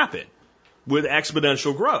going to happen with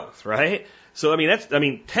exponential growth, right? So,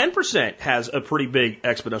 10% has a pretty big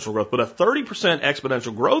exponential growth, but a 30%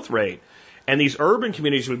 exponential growth rate, and these urban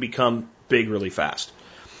communities would become big really fast.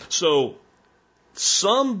 So,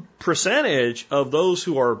 some percentage of those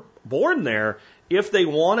who are born there, if they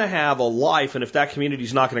want to have a life, and if that community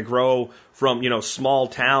is not going to grow from, small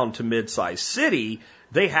town to mid-sized city,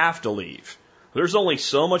 they have to leave. There's only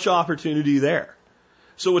so much opportunity there.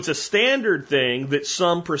 So it's a standard thing that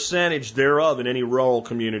some percentage thereof in any rural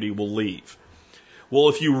community will leave. Well,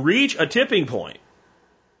 if you reach a tipping point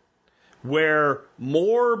where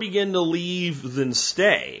more begin to leave than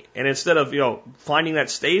stay, and instead of, finding that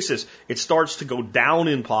stasis, it starts to go down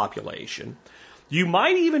in population, you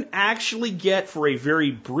might even actually get, for a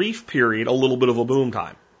very brief period, a little bit of a boom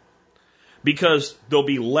time. Because there'll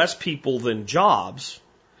be less people than jobs,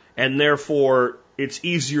 and therefore it's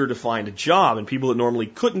easier to find a job, and people that normally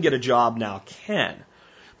couldn't get a job now can.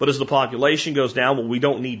 But as the population goes down, we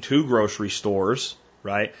don't need 2 grocery stores,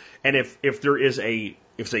 right? And if there is a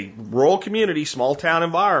rural community, small town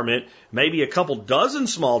environment, maybe a couple dozen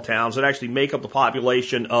small towns that actually make up the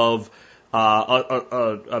population of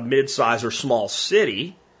a mid-size or small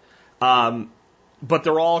city, but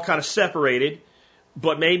they're all kind of separated.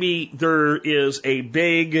 But maybe there is a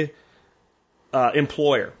big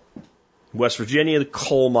employer. West Virginia, the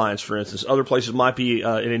coal mines, for instance. Other places might be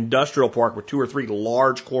an industrial park with 2 or 3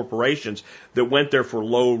 large corporations that went there for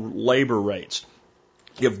low labor rates.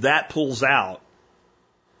 If that pulls out,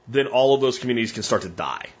 then all of those communities can start to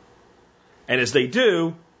die. And as they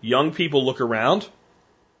do, young people look around,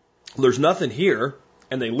 there's nothing here,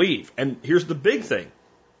 and they leave. And here's the big thing.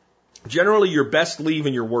 Generally, your best leave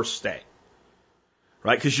and your worst stay.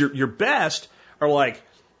 Right? Because your best are like,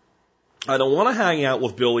 I don't want to hang out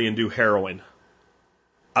with Billy and do heroin.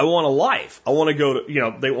 I want a life. I want to go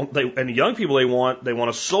to, and the young people, they want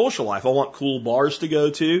a social life. I want cool bars to go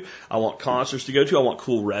to. I want concerts to go to. I want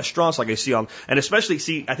cool restaurants like I see on, and especially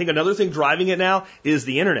I think another thing driving it now is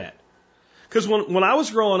the internet. Because when I was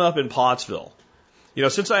growing up in Pottsville,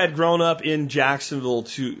 since I had grown up in Jacksonville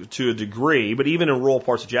to a degree, but even in rural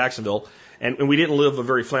parts of Jacksonville, and we didn't live a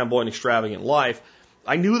very flamboyant, extravagant life,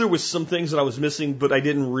 I knew there was some things that I was missing, but I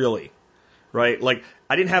didn't really. Right? Like,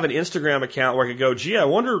 I didn't have an Instagram account where I could go, gee, I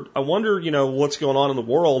wonder, what's going on in the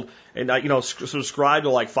world. And I, subscribe to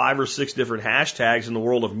like 5 or 6 different hashtags in the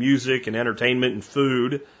world of music and entertainment and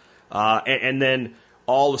food. And then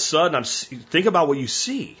all of a sudden, think about what you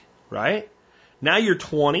see, right? Now you're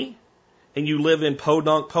 20 and you live in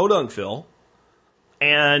Podunkville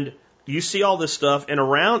and you see all this stuff and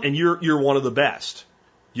you're one of the best.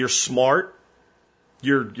 You're smart.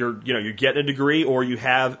 You're getting a degree, or you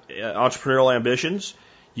have entrepreneurial ambitions.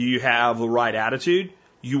 You have the right attitude.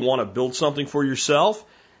 You want to build something for yourself,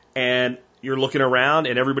 and you're looking around,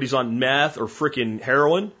 and everybody's on meth or frickin'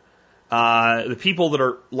 heroin. The people that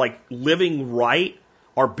are like living right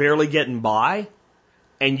are barely getting by,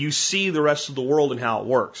 and you see the rest of the world and how it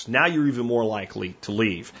works. Now you're even more likely to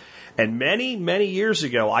leave. And many, many years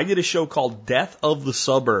ago, I did a show called Death of the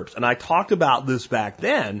Suburbs, and I talked about this back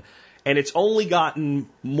then. And it's only gotten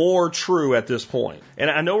more true at this point. And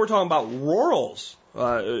I know we're talking about rural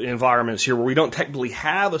environments here where we don't technically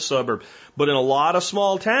have a suburb, but in a lot of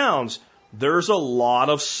small towns, there's a lot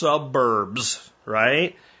of suburbs,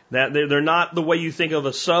 right? That they're not the way you think of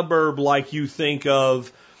a suburb like you think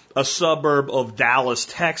of a suburb of Dallas,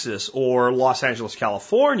 Texas, or Los Angeles,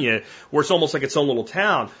 California, where it's almost like its own little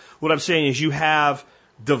town. What I'm saying is you have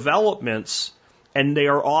developments, and they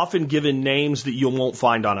are often given names that you won't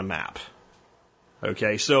find on a map.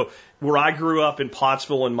 Okay, so where I grew up in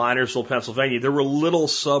Pottsville and Minersville, Pennsylvania, there were little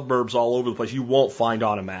suburbs all over the place you won't find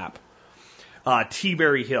on a map.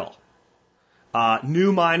 Teaberry Hill,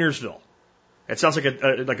 New Minersville. It sounds like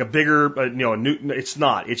a bigger, it's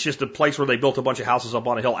not. It's just a place where they built a bunch of houses up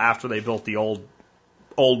on a hill after they built the old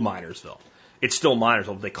Minersville. It's still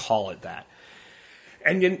Minersville, but they call it that.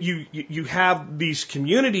 And then you have these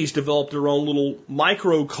communities develop their own little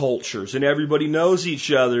microcultures, and everybody knows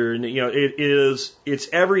each other, and it's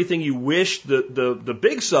everything you wish the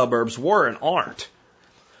big suburbs were and aren't.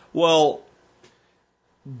 Well,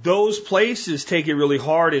 those places take it really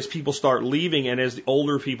hard as people start leaving and as the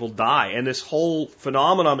older people die. And this whole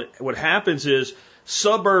phenomenon, what happens is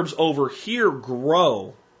suburbs over here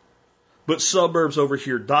grow, but suburbs over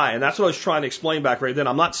here die. And that's what I was trying to explain back right then.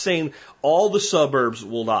 I'm not saying all the suburbs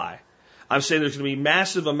will die. I'm saying there's going to be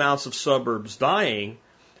massive amounts of suburbs dying,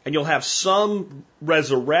 and you'll have some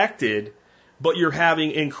resurrected, but you're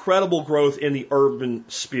having incredible growth in the urban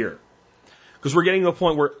sphere. Because we're getting to a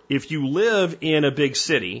point where if you live in a big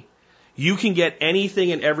city, you can get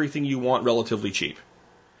anything and everything you want relatively cheap.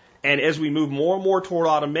 And as we move more and more toward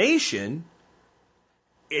automation,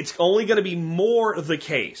 it's only going to be more the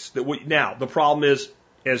case. Now, the problem is,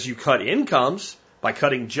 as you cut incomes, by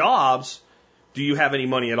cutting jobs, do you have any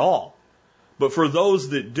money at all? But for those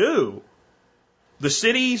that do, the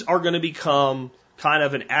cities are going to become kind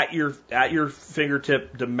of an at your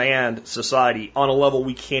fingertip demand society on a level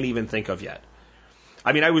we can't even think of yet.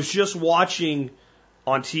 I mean, I was just watching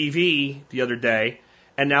on TV the other day,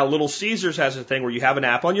 and now Little Caesars has a thing where you have an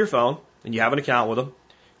app on your phone, and you have an account with them.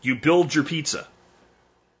 You build your pizza.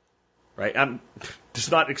 Right? It's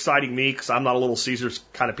not exciting me because I'm not a Little Caesars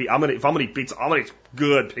kind of pizza. If I'm going to eat pizza, I'm going to eat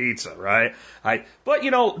good pizza, right? But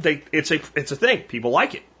it's a thing. People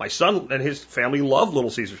like it. My son and his family love Little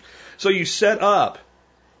Caesars. So you set up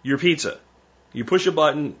your pizza. You push a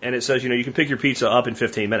button, and it says, you can pick your pizza up in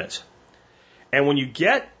 15 minutes. And when you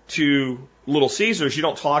get to Little Caesars, you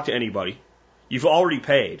don't talk to anybody. You've already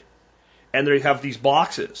paid. And they have these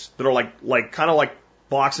boxes that are like kind of like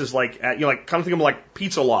boxes kind of think of them like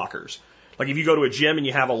pizza lockers. Like if you go to a gym and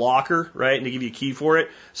you have a locker, right, and they give you a key for it.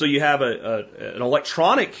 So you have an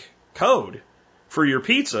electronic code for your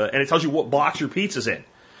pizza, and it tells you what box your pizza's in.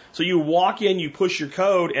 So you walk in, you push your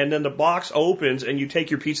code, and then the box opens, and you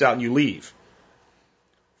take your pizza out and you leave.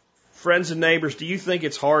 Friends and neighbors, do you think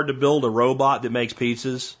it's hard to build a robot that makes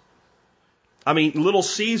pizzas? I mean, Little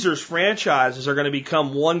Caesars franchises are going to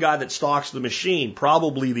become one guy that stocks the machine,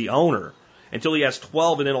 probably the owner, until he has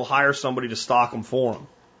 12, and then he'll hire somebody to stock them for him.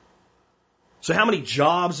 So how many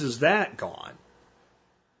jobs is that gone?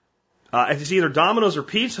 It's either Domino's or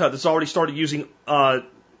Pizza Hut that's already started using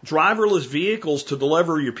driverless vehicles to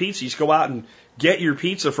deliver your pizza. You just go out and get your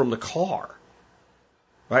pizza from the car.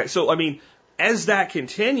 Right? So, I mean, as that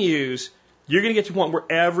continues, you're going to get to a point where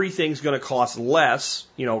everything's going to cost less,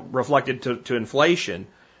 reflected to inflation,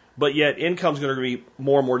 but yet income's going to be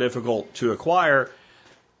more and more difficult to acquire.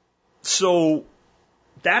 So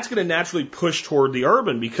that's going to naturally push toward the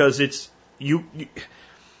urban because it's,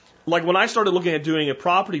 like when I started looking at doing a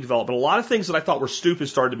property development, a lot of things that I thought were stupid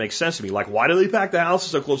started to make sense to me. Like, why do they pack the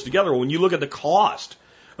houses so close together? When you look at the cost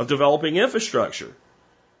of developing infrastructure,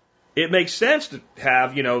 it makes sense to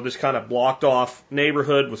have, this kind of blocked off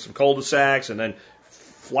neighborhood with some cul-de-sacs and then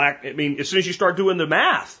as soon as you start doing the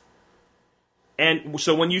math. And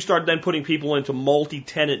so when you start then putting people into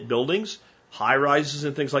multi-tenant buildings, high rises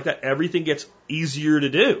and things like that, everything gets easier to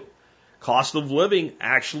do. Cost of living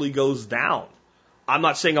actually goes down. I'm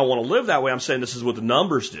not saying I want to live that way. I'm saying this is what the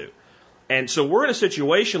numbers do. And so we're in a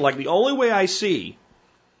situation like the only way I see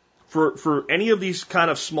for any of these kind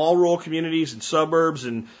of small rural communities and suburbs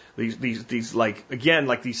and these like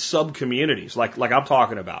these sub communities like I'm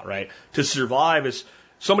talking about, right? To survive is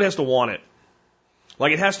somebody has to want it.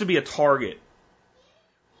 Like it has to be a target.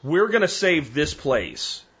 We're going to save this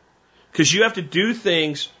place because you have to do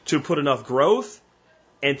things to put enough growth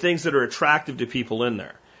and things that are attractive to people in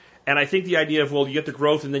there. And I think the idea of, well, you get the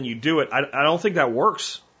growth and then you do it, I don't think that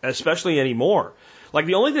works, especially anymore. Like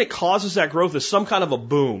the only thing that causes that growth is some kind of a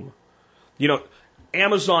boom.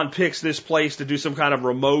 Amazon picks this place to do some kind of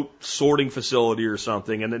remote sorting facility or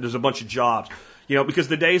something, and then there's a bunch of jobs. Because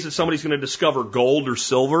the days that somebody's going to discover gold or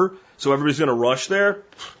silver, so everybody's going to rush there,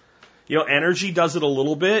 energy does it a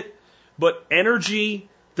little bit, but energy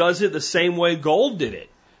does it the same way gold did it.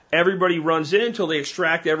 Everybody runs in until they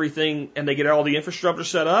extract everything and they get all the infrastructure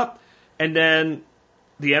set up. And then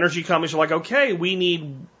the energy companies are like, okay, we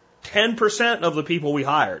need 10% of the people we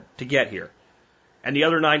hired to get here. And the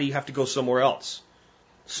other 90 have to go somewhere else.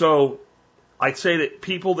 So I'd say that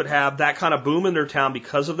people that have that kind of boom in their town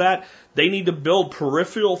because of that, they need to build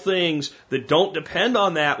peripheral things that don't depend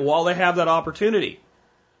on that while they have that opportunity.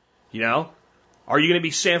 Are you going to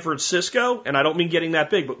be San Francisco? And I don't mean getting that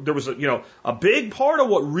big, but there was a big part of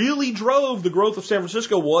what really drove the growth of San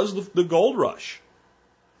Francisco was the gold rush,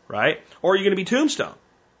 right? Or are you going to be Tombstone?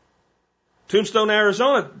 Tombstone,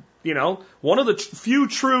 Arizona, one of the few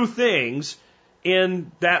true things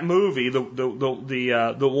in that movie,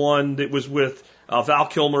 the one that was with Val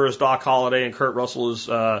Kilmer as Doc Holliday and Kurt Russell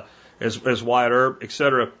as Wyatt Earp,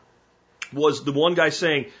 etc., was the one guy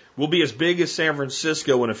saying, we'll be as big as San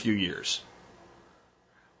Francisco in a few years.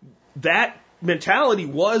 That mentality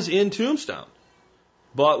was in Tombstone.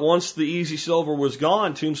 But once the easy silver was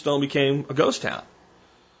gone, Tombstone became a ghost town.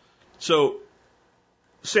 So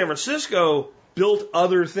San Francisco built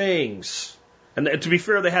other things. And to be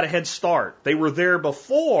fair, they had a head start. They were there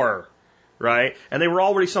before, right? And they were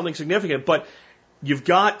already something significant. But you've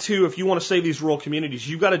got to, if you want to save these rural communities,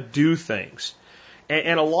 you've got to do things.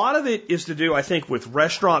 And a lot of it is to do, I think, with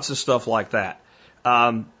restaurants and stuff like that.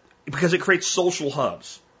 Because it creates social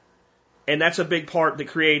hubs. And that's a big part that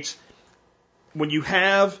creates, when you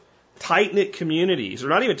have tight-knit communities, or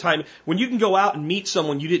not even tight, when you can go out and meet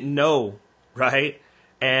someone you didn't know, right,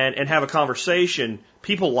 and have a conversation,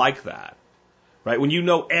 people like that, right? When you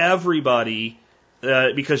know everybody,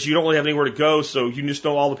 because you don't really have anywhere to go, so you just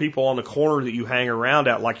know all the people on the corner that you hang around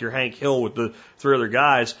at, like you're Hank Hill with the three other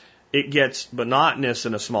guys, it gets monotonous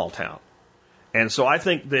in a small town. And so I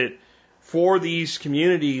think that for these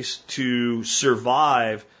communities to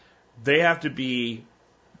survive, there has to be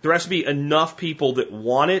enough people that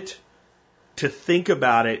want it to think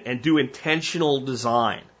about it and do intentional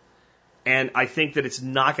design. And I think that it's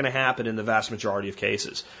not going to happen in the vast majority of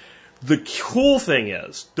cases. The cool thing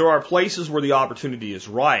is there are places where the opportunity is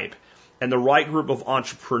ripe and the right group of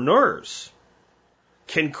entrepreneurs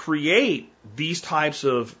can create these types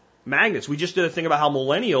of magnets. We just did a thing about how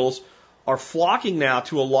millennials are flocking now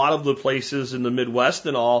to a lot of the places in the Midwest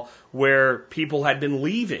and all where people had been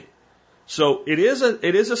leaving. So it is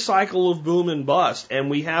a cycle of boom and bust, and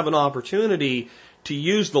we have an opportunity to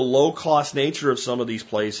use the low-cost nature of some of these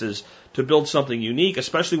places to build something unique,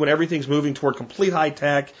 especially when everything's moving toward complete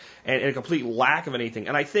high-tech and a complete lack of anything.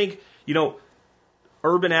 And I think,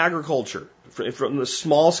 urban agriculture, from the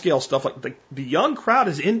small-scale stuff, like the young crowd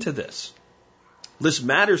is into this. This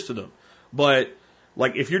matters to them. But,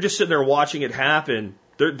 if you're just sitting there watching it happen,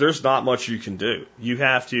 there's not much you can do. You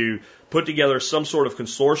have to put together some sort of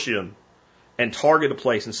consortium and target a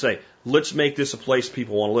place and say, let's make this a place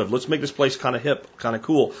people want to live. Let's make this place kind of hip, kind of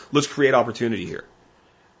cool. Let's create opportunity here.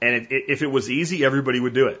 And if it was easy, everybody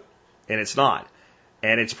would do it. And it's not.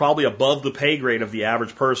 And it's probably above the pay grade of the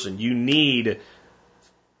average person. You need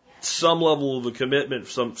some level of a commitment,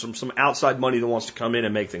 some outside money that wants to come in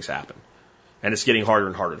and make things happen. And it's getting harder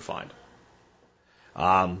and harder to find.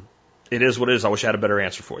 It is what it is. I wish I had a better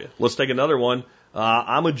answer for you. Let's take another one.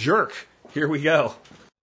 I'm a jerk. Here we go.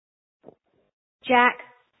 Jack,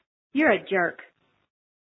 you're a jerk.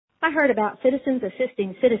 I heard about citizens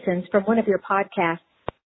assisting citizens from one of your podcasts.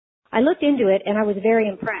 I looked into it and I was very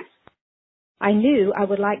impressed. I knew I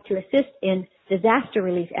would like to assist in disaster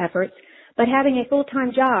relief efforts, but having a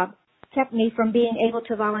full-time job kept me from being able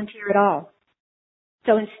to volunteer at all.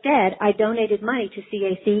 So instead, I donated money to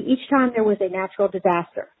CAC each time there was a natural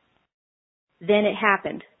disaster. Then it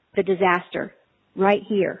happened, the disaster, right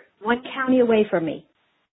here, one county away from me.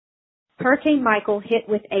 Hurricane Michael hit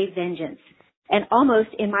with a vengeance, and almost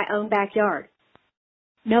in my own backyard.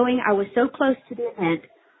 Knowing I was so close to the event,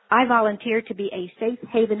 I volunteered to be a safe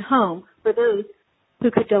haven home for those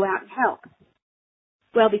who could go out and help.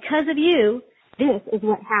 Well, because of you, this is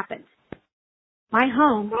what happened. My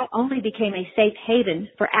home not only became a safe haven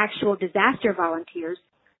for actual disaster volunteers,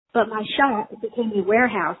 but my shop became a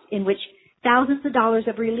warehouse in which thousands of dollars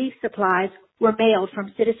of relief supplies were mailed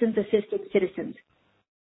from citizens assisting citizens.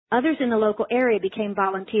 Others in the local area became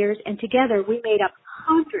volunteers, and together we made up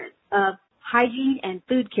hundreds of hygiene and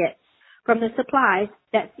food kits from the supplies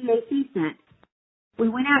that CAC sent. We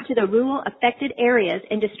went out to the rural affected areas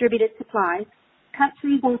and distributed supplies, cut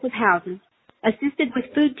trees off of houses, assisted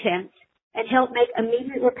with food tents, and helped make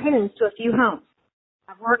immediate repairs to a few homes.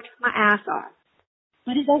 I've worked my ass off.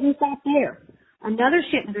 But it doesn't stop there. Another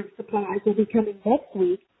shipment of supplies will be coming next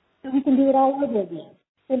week, so we can do it all over again.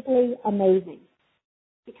 Simply amazing.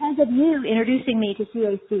 Because of you introducing me to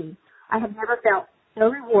CAC, I have never felt so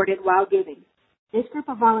rewarded while giving. This group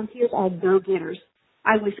of volunteers are go-getters.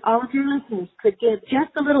 I wish all of your listeners could give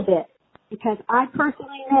just a little bit, because I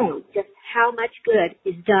personally know just how much good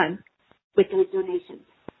is done with those donations.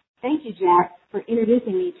 Thank you, Jack, for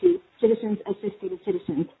introducing me to Citizens Assisting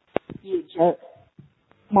Citizens. You jerk.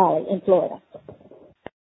 Molly in Florida.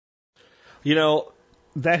 You know,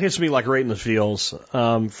 that hits me like right in the feels.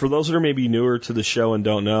 For those that are maybe newer to the show and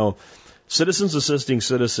don't know, Citizens Assisting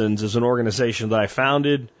Citizens is an organization that I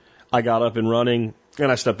founded, I got up and running, and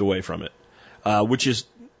I stepped away from it, which is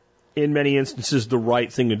in many instances the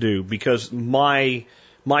right thing to do, because my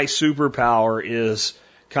superpower is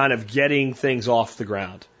kind of getting things off the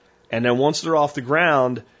ground. And then once they're off the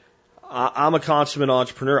ground, I'm a consummate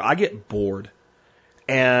entrepreneur. I get bored.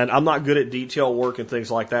 And I'm not good at detail work and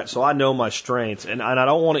things like that, so I know my strengths. And I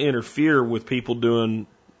don't want to interfere with people doing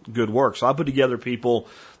good work. So I put together people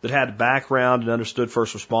that had background and understood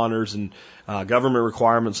first responders and government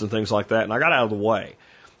requirements and things like that, and I got out of the way.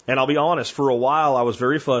 And I'll be honest, for a while I was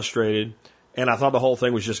very frustrated, and I thought the whole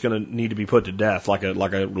thing was just going to need to be put to death like a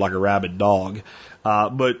rabid dog.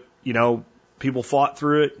 But, you know, people fought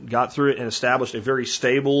through it, got through it, and established a very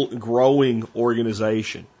stable, growing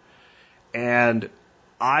organization. And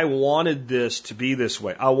I wanted this to be this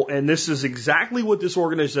way. And this is exactly what this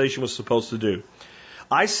organization was supposed to do.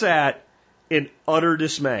 I sat in utter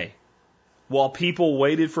dismay while people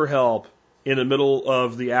waited for help in the middle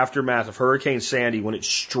of the aftermath of Hurricane Sandy when it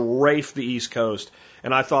strafed the East Coast.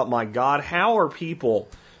 And I thought, my God, how are people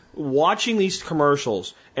watching these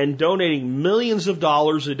commercials and donating millions of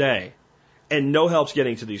dollars a day and no help's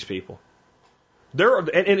getting to these people? And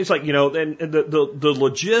it's like, you know, and the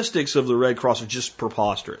logistics of the Red Cross are just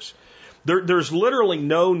preposterous. There's literally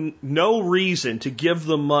no reason to give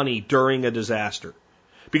them money during a disaster,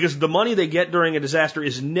 because the money they get during a disaster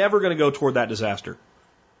is never going to go toward that disaster.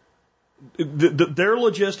 Their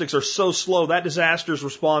logistics are so slow, that disaster's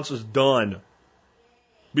response is done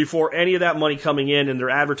before any of that money coming in their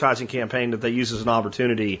advertising campaign that they use as an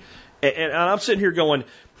opportunity. And I'm sitting here going,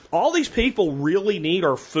 all these people really need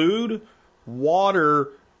are food, water,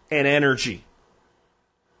 and energy.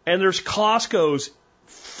 And there's Costco's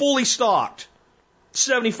fully stocked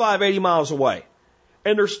 75, 80 miles away.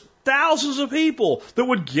 And there's thousands of people that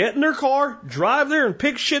would get in their car, drive there, and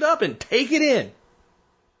pick shit up and take it in.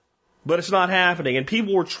 But it's not happening. And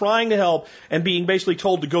people were trying to help and being basically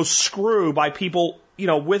told to go screw by people, you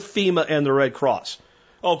know, with FEMA and the Red Cross.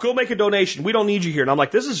 Oh, go make a donation. We don't need you here. And I'm like,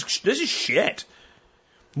 this is shit.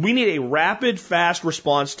 We need a rapid, fast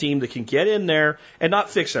response team that can get in there and not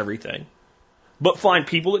fix everything, but find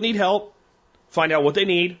people that need help, find out what they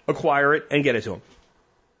need, acquire it, and get it to them.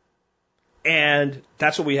 And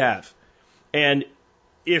that's what we have. And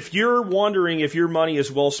if you're wondering if your money is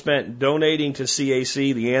well spent donating to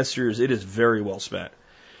CAC, the answer is it is very well spent.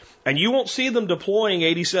 And you won't see them deploying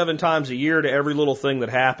 87 times a year to every little thing that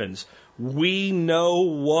happens. We know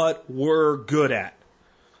what we're good at.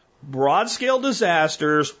 Broad scale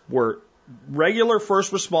disasters where regular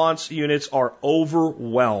first response units are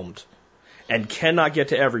overwhelmed and cannot get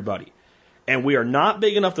to everybody. And we are not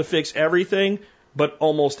big enough to fix everything, but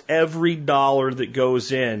almost every dollar that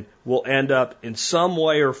goes in will end up in some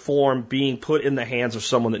way or form being put in the hands of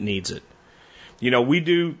someone that needs it. You know, we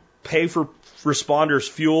do pay for responders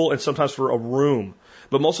fuel and sometimes for a room,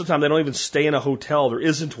 but most of the time they don't even stay in a hotel. There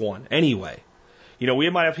isn't one anyway. You know, we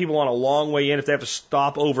might have people on a long way in. If they have to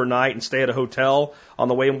stop overnight and stay at a hotel on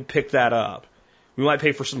the way, and we pick that up. We might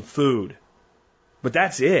pay for some food. But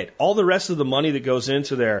that's it. All the rest of the money that goes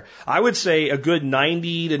into there, I would say a good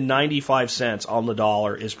 90 to 95 cents on the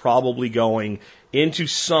dollar is probably going into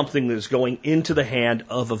something that is going into the hand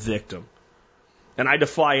of a victim. And I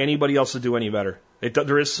defy anybody else to do any better.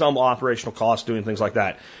 There is some operational cost doing things like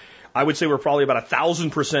that. I would say we're probably about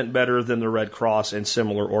 1,000% better than the Red Cross and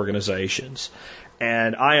similar organizations.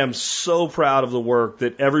 And I am so proud of the work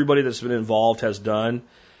that everybody that's been involved has done.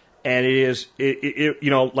 And it is,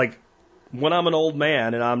 you know, like when I'm an old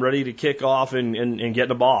man and I'm ready to kick off and get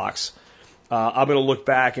in a box, I'm going to look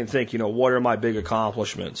back and think, you know, what are my big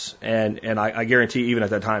accomplishments? And I guarantee even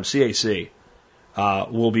at that time, CAC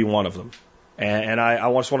will be one of them. And I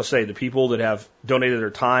just want to say the people that have donated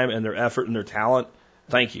their time and their effort and their talent,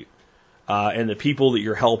 thank you. And the people that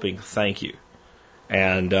you're helping, thank you.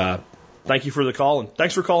 And thank you for the call, and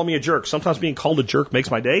thanks for calling me a jerk. Sometimes being called a jerk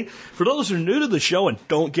makes my day. For those who are new to the show and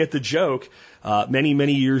don't get the joke, many,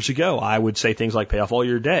 many years ago, I would say things like pay off all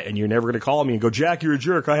your debt, and you're never going to call me and go, Jack, you're a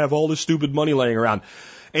jerk. I have all this stupid money laying around.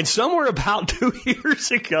 And somewhere about 2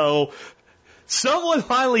 years ago, someone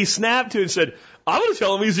finally snapped to it and said, I'm going to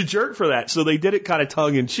tell him he's a jerk for that. So they did it kind of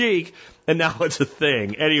tongue in cheek, and now it's a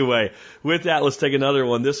thing. Anyway, with that, let's take another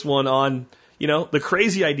one. This one on, you know, the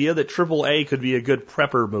crazy idea that AAA could be a good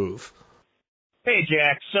prepper move. Hey,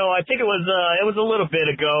 Jack. So I think it was a little bit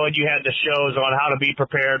ago, and you had the shows on how to be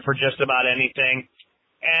prepared for just about anything.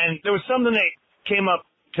 And there was something that came up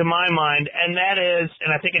to my mind, and that is,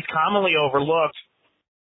 and I think it's commonly overlooked,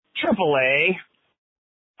 AAA.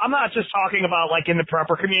 I'm not just talking about like in the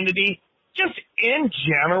prepper community, just in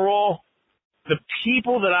general, the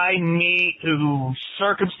people that I meet whose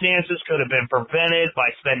circumstances could have been prevented by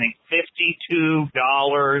spending $52.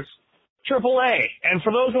 AAA. And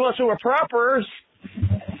for those of us who are preppers,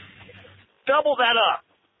 double that up.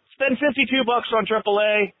 Spend $52 on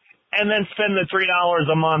AAA, and then spend the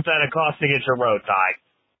 $3 a month that it costs to get your road tied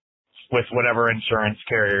with whatever insurance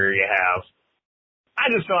carrier you have.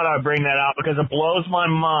 I just thought I would bring that out because it blows my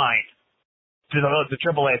mind. The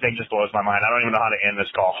AAA thing just blows my mind. I don't even know how to end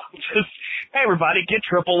this call. Just, hey, everybody, get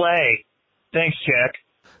AAA. Thanks, Chick.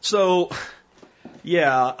 So,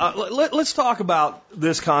 yeah, let's talk about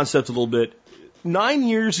this concept a little bit. 9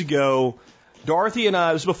 years ago, Dorothy and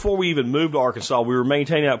I, it was before we even moved to Arkansas, we were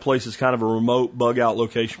maintaining that place as kind of a remote bug-out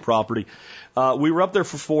location property. We were up there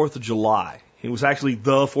for 4th of July. It was actually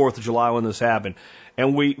the 4th of July when this happened.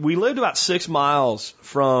 And we lived about 6 miles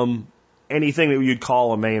from anything that you'd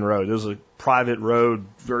call a main road. It was a private road,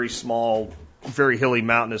 very small, very hilly,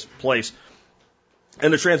 mountainous place.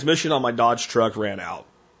 And the transmission on my Dodge truck ran out.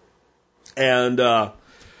 And I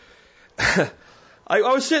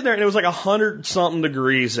was sitting there, and it was like 100-something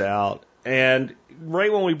degrees out. And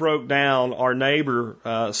right when we broke down, our neighbor,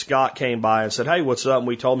 Scott, came by and said, hey, what's up? And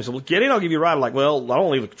we told him, he said, well, get in, I'll give you a ride. I'm like, well, I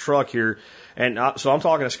don't leave the truck here. And so I'm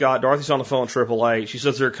talking to Scott. Dorothy's on the phone at AAA. She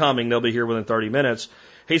says they're coming. They'll be here within 30 minutes.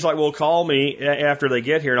 He's like, well, call me after they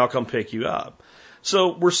get here, and I'll come pick you up.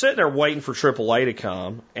 So we're sitting there waiting for AAA to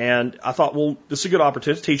come. And I thought, well, this is a good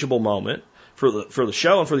opportunity, teachable moment for the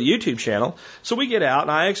show and for the YouTube channel. So we get out,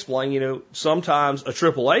 and I explain, you know, sometimes a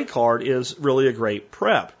AAA card is really a great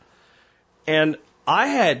prep. And I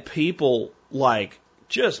had people like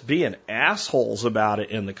just being assholes about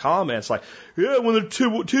it in the comments, like, yeah, when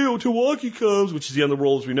the Milwaukee comes, which is the end of the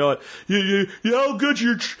world as we know it, how good's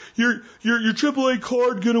your AAA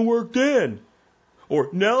card gonna work then? Or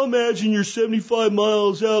now imagine you're 75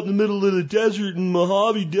 miles out in the middle of the desert in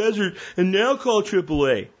Mojave Desert, and now call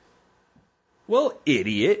AAA. Well,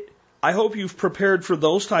 idiot. I hope you've prepared for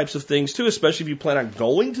those types of things too, especially if you plan on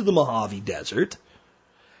going to the Mojave Desert.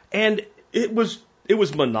 And it was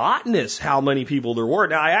monotonous how many people there were.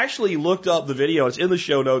 Now, I actually looked up the video. It's in the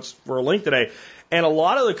show notes for a link today. And a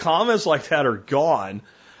lot of the comments like that are gone.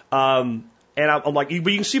 And I'm like,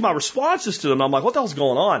 but you can see my responses to them. I'm like, what the hell's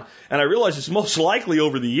going on? And I realize it's most likely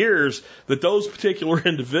over the years that those particular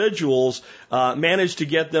individuals managed to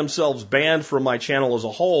get themselves banned from my channel as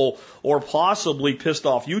a whole, or possibly pissed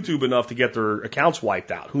off YouTube enough to get their accounts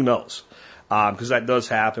wiped out. Who knows? Because that does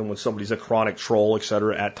happen when somebody's a chronic troll, et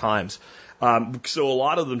cetera, at times. So a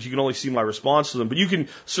lot of them, you can only see my response to them, but you can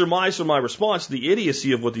surmise from my response the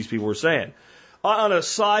idiocy of what these people were saying. On a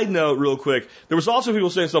side note, real quick, there was also people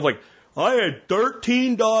saying stuff like, I had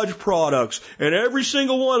 13 Dodge products, and every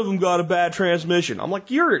single one of them got a bad transmission. I'm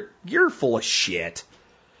like, you're full of shit.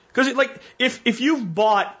 Because if you've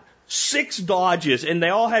bought 6 Dodges and they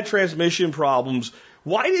all had transmission problems,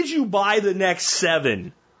 why did you buy the next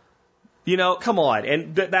 7? You know, come on.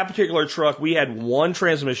 And that particular truck, we had one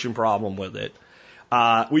transmission problem with it.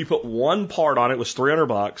 We put one part on it, it was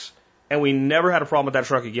 $300, and we never had a problem with that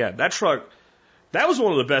truck again. That was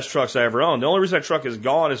one of the best trucks I ever owned. The only reason that truck is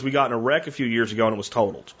gone is we got in a wreck a few years ago and it was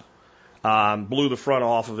totaled. Blew the front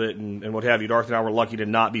off of it and what have you. Dorothy and I were lucky to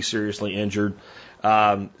not be seriously injured.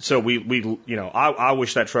 So I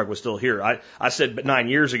wish that truck was still here. I said 9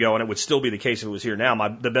 years ago, and it would still be the case if it was here now.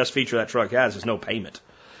 The best feature that truck has is no payment.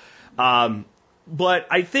 But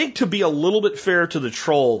I think, to be a little bit fair to the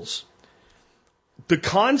trolls, the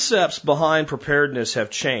concepts behind preparedness have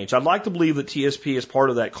changed. I'd like to believe that TSP is part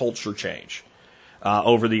of that culture change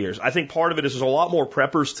over the years. I think part of it is there's a lot more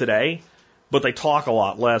preppers today, but they talk a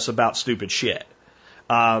lot less about stupid shit.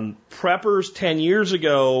 Preppers 10 years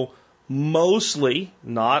ago, mostly,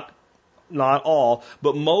 not all,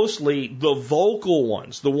 but mostly the vocal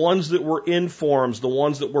ones, the ones that were in forums, the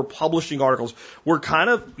ones that were publishing articles, were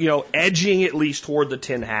kind of, edging at least toward the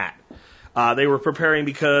tin hat. They were preparing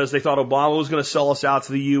because they thought Obama was going to sell us out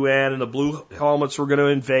to the UN and the blue helmets were going to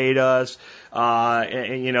invade us.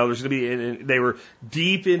 There's going to be, they were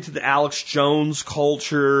deep into the Alex Jones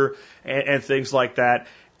culture and things like that.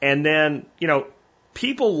 And then,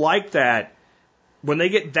 people like that, when they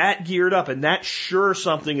get that geared up and that sure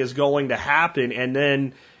something is going to happen, and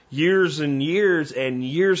then years and years and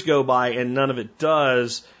years go by and none of it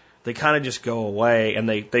does, they kind of just go away and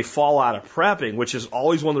they fall out of prepping, which is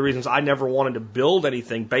always one of the reasons I never wanted to build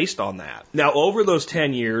anything based on that. Now, over those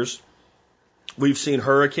 10 years, we've seen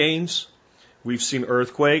hurricanes, we've seen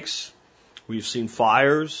earthquakes, we've seen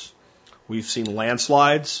fires, we've seen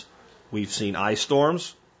landslides, we've seen ice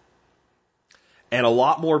storms, and a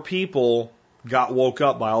lot more people got woke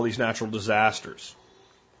up by all these natural disasters.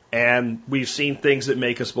 And we've seen things that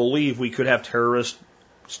make us believe we could have terrorist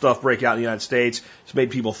stuff break out in the United States. It's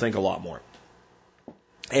made people think a lot more.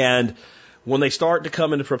 And when they start to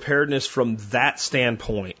come into preparedness from that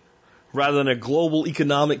standpoint, rather than a global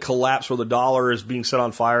economic collapse where the dollar is being set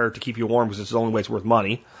on fire to keep you warm because it's the only way it's worth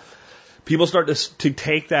money, people start to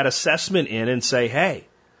take that assessment in and say, hey,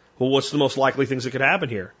 well, what's the most likely things that could happen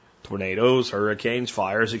here? Tornadoes, hurricanes,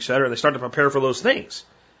 fires, etc. And they start to prepare for those things.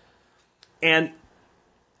 And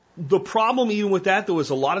the problem even with that, though,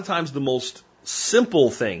 is a lot of times the most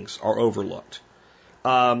simple things are overlooked.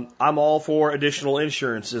 I'm all for additional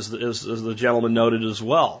insurance, as the gentleman noted as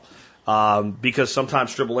well, because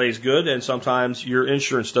sometimes AAA is good and sometimes your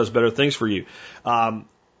insurance does better things for you.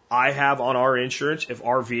 I have on our insurance, if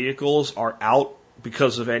our vehicles are out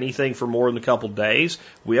because of anything for more than a couple days,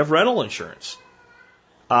 we have rental insurance.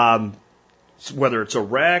 Whether it's a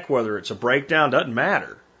wreck, whether it's a breakdown, doesn't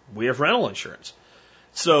matter. We have rental insurance.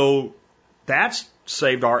 So that's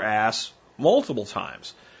saved our ass multiple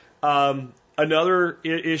times. Another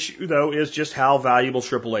issue, though, is just how valuable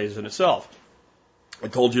AAA is in itself. I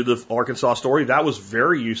told you the Arkansas story. That was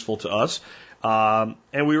very useful to us.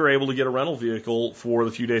 And we were able to get a rental vehicle for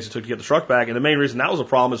the few days it took to get the truck back. And the main reason that was a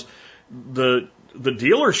problem is the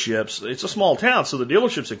dealerships, it's a small town, so the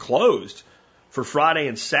dealerships had closed for Friday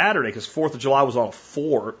and Saturday because 4th of July was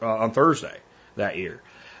on Thursday that year.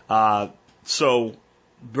 So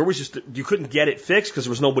there was just, you couldn't get it fixed because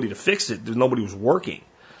there was nobody to fix it. Nobody was working.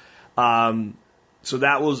 So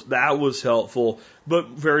that was helpful. But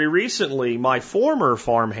very recently, my former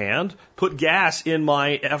farmhand put gas in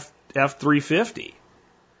my F350.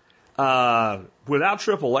 Without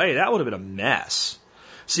AAA, that would have been a mess.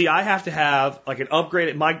 See, I have to have like an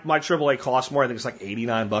upgraded, my AAA costs more. I think it's like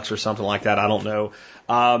 $89 or something like that. I don't know.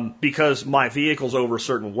 Because my vehicle's over a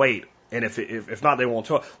certain weight. And if not, they won't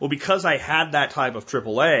tow it. Well, because I had that type of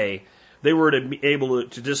AAA, they were able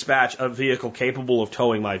to dispatch a vehicle capable of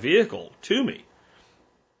towing my vehicle to me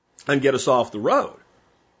and get us off the road.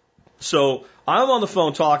 So I'm on the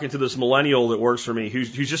phone talking to this millennial that works for me who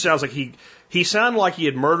just sounds like he sounded like he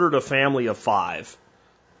had murdered a family of 5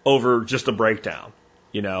 over just a breakdown.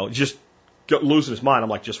 Just losing his mind. I'm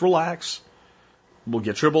like, just relax. we'll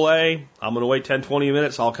get AAA. I'm going to wait 10, 20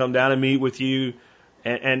 minutes. I'll come down and meet with you.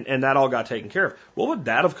 And that all got taken care of. What would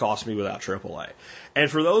that have cost me without AAA? And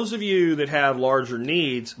for those of you that have larger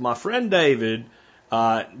needs, my friend David,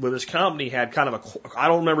 with his company, had kind of I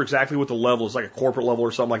don't remember exactly what the level is, like a corporate level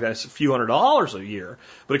or something like that. It's a few $100s a year,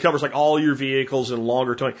 but it covers like all your vehicles and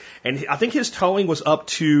longer towing. And I think his towing was up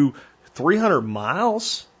to 300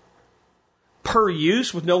 miles per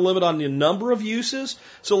use with no limit on the number of uses.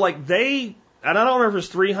 So like and I don't remember if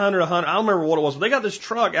it's 300, 100, I don't remember what it was, but they got this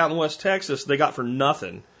truck out in West Texas they got for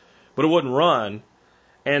nothing, but it wouldn't run.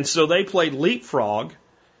 And so they played leapfrog,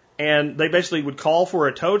 and they basically would call for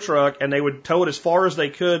a tow truck, and they would tow it as far as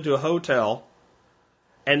they could to a hotel,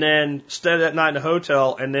 and then stay that night in a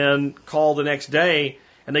hotel, and then call the next day.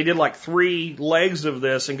 And they did like 3 legs of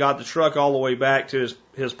this and got the truck all the way back to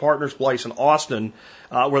his partner's place in Austin,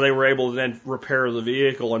 where they were able to then repair the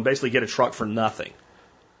vehicle and basically get a truck for nothing.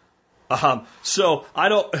 So I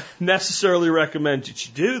don't necessarily recommend that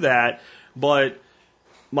you do that, but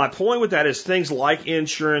my point with that is things like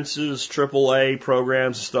insurances, AAA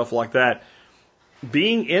programs, and stuff like that.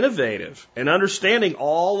 Being innovative and understanding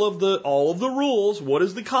all of the rules. What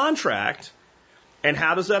is the contract, and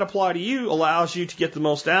how does that apply to you? Allows you to get the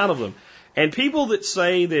most out of them. And people that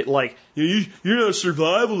say that like you're not a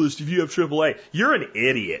survivalist if you have AAA, you're an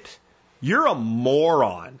idiot. You're a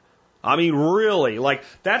moron. I mean, really, like,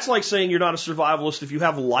 that's like saying you're not a survivalist if you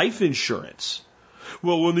have life insurance.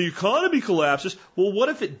 Well, when the economy collapses, well, what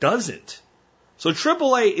if it doesn't? So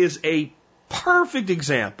AAA is a perfect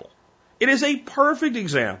example. It is a perfect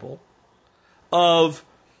example of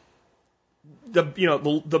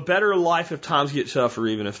the better life if times get tougher,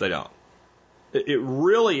 even if they don't. It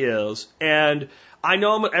really is. And I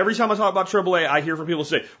know every time I talk about AAA, I hear from people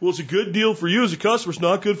say, well, it's a good deal for you as a customer. It's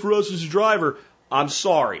not good for us as a driver. I'm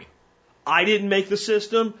sorry. I didn't make the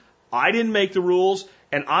system, I didn't make the rules,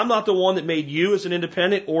 and I'm not the one that made you as an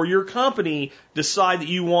independent or your company decide that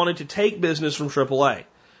you wanted to take business from AAA.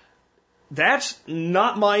 That's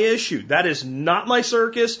not my issue. That is not my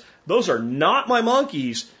circus. Those are not my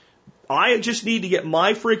monkeys. I just need to get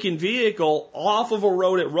my freaking vehicle off of a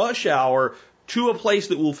road at rush hour to a place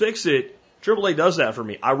that will fix it. AAA does that for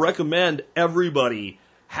me. I recommend everybody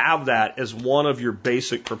have that as one of your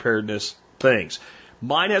basic preparedness things.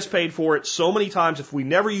 Mine has paid for it so many times. If we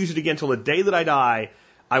never use it again till the day that I die,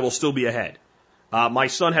 I will still be ahead. My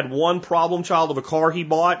son had one problem child of a car he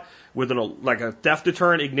bought with like a theft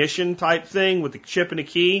deterrent ignition type thing with the chip and the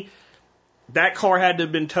key. That car had to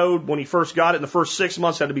have been towed when he first got it. In the first 6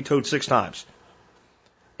 months, had to be towed 6 times.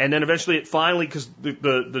 And then eventually it finally, because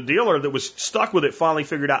the dealer that was stuck with it finally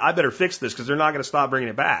figured out, I better fix this because they're not going to stop bringing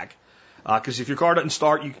it back. Because if your car doesn't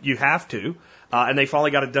start, you have to. And they finally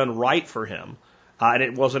got it done right for him. And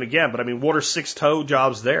it wasn't again. But I mean, what are 6 tow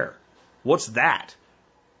jobs there? What's that?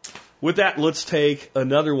 With that, let's take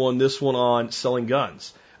another one, this one on selling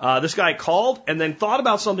guns. This guy called and then thought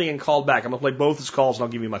about something and called back. I'm going to play both his calls and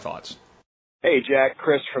I'll give you my thoughts. Hey, Jack,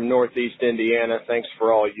 Chris from Northeast Indiana. Thanks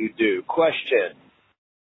for all you do. Question.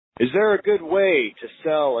 Is there a good way to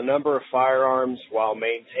sell a number of firearms while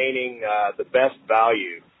maintaining the best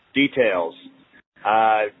value? Details.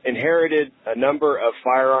 Inherited a number of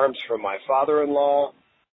firearms from my father-in-law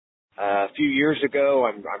a few years ago.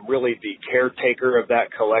 I'm really the caretaker of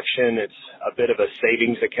that collection. It's a bit of a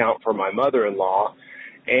savings account for my mother-in-law,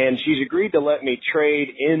 and she's agreed to let me trade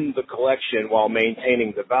in the collection while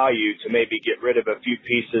maintaining the value to maybe get rid of a few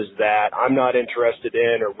pieces that I'm not interested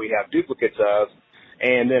in or we have duplicates of,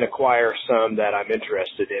 and then acquire some that I'm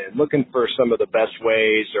interested in. Looking for some of the best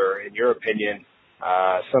ways, or in your opinion,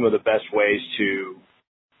 some of the best ways to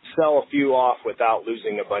sell a few off without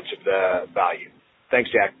losing a bunch of the value. Thanks,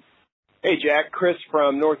 Jack. Hey, Jack, Chris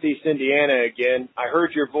from Northeast Indiana again. I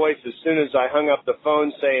heard your voice as soon as I hung up the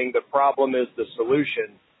phone saying the problem is the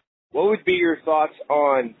solution. What would be your thoughts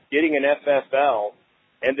on getting an FFL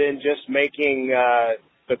and then just making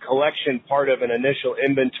the collection part of an initial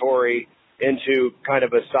inventory into kind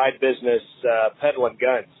of a side business peddling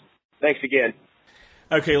guns? Thanks again.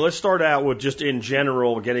 Okay, let's start out with just in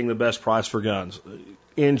general getting the best price for guns.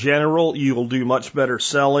 In general, you will do much better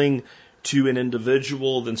selling to an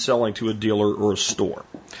individual than selling to a dealer or a store.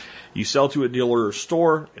 You sell to a dealer or a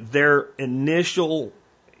store, their initial,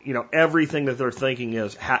 everything that they're thinking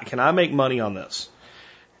is, can I make money on this?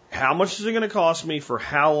 How much is it going to cost me for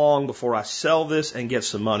how long before I sell this and get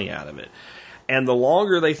some money out of it? And the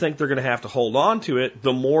longer they think they're going to have to hold on to it,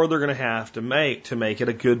 the more they're going to have to make it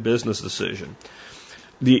a good business decision.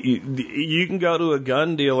 You can go to a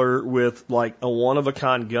gun dealer with like a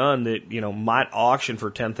one-of-a-kind gun that, might auction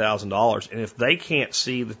for $10,000. And if they can't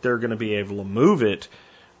see that they're going to be able to move it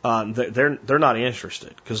they're not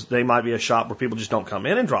interested because they might be a shop where people just don't come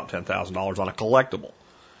in and drop $10,000 on a collectible.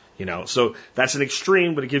 So that's an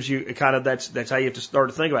extreme, but it gives you that's how you have to start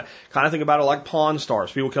to think about it. Kind of think about it like Pawn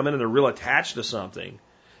Stars. People come in and they're real attached to something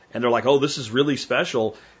and they're like, oh, this is really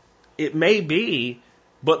special. It may be,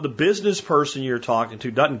 but the business person you're talking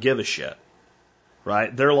to doesn't give a shit,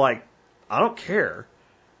 right? They're like, I don't care.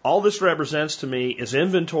 All this represents to me is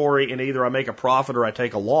inventory, and either I make a profit or I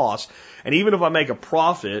take a loss. And even if I make a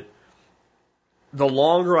profit, the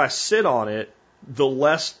longer I sit on it, the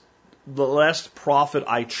less profit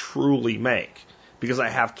I truly make, because I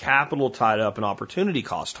have capital tied up and opportunity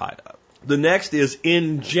cost tied up. The next is,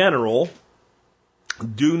 in general,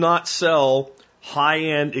 do not sell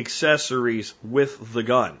high-end accessories with the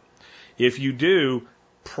gun. If you do,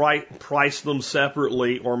 price them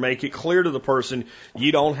separately or make it clear to the person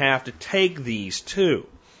you don't have to take these too.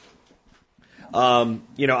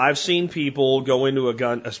 I've seen people go into a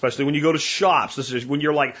gun, especially when you go to shops. This is when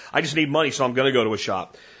you're like, I just need money, so I'm going to go to a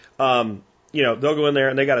shop. They'll go in there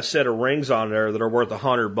and they got a set of rings on there that are worth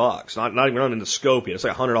 $100. Not even in the scope yet. It's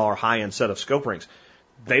like a $100 high-end set of scope rings.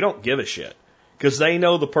 They don't give a shit because they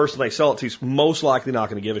know the person they sell it to is most likely not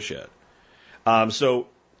going to give a shit. So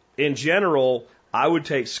in general, I would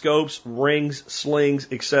take scopes, rings, slings,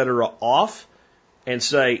 etc. off and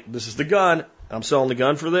say, this is the gun. I'm selling the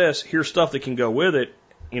gun for this. Here's stuff that can go with it.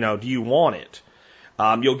 Do you want it?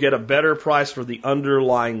 You'll get a better price for the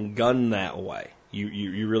underlying gun that way.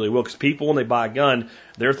 You really will. Because people, when they buy a gun,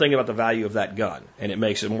 they're thinking about the value of that gun, and it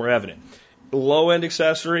makes it more evident. Low-end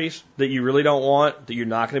accessories that you really don't want, that you're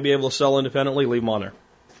not going to be able to sell independently, leave them on there.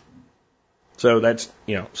 So that's,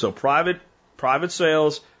 so private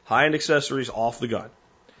sales, high-end accessories off the gun.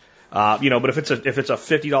 But if it's a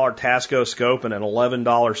 $50 Tasco scope and an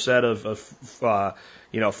 $11 set of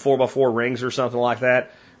 4x4 rings or something like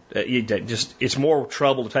that, it's more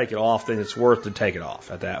trouble to take it off than it's worth to take it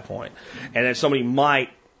off at that point. And then somebody might,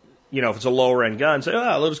 if it's a lower end gun, say,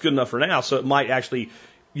 oh, it looks good enough for now. So it might actually,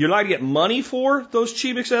 you're not going to get money for those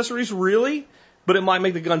cheap accessories, really, but it might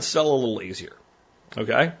make the gun sell a little easier.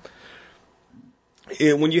 Okay?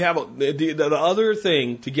 When you have the other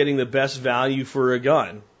thing to getting the best value for a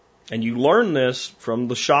gun, and you learn this from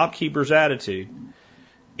the shopkeeper's attitude,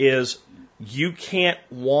 is you can't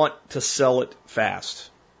want to sell it fast.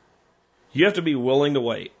 You have to be willing to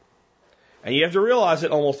wait. And you have to realize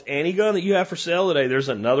that almost any gun that you have for sale today, there's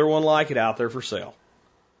another one like it out there for sale.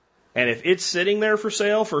 And if it's sitting there for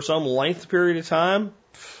sale for some length period of time,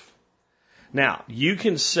 now, you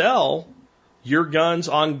can sell your guns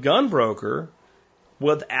on Gunbroker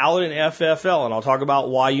without an FFL, and I'll talk about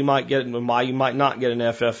why you might get it and why you might not get an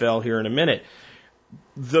FFL here in a minute.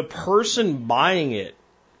 The person buying it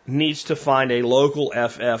needs to find a local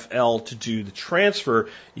FFL to do the transfer.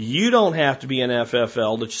 You don't have to be an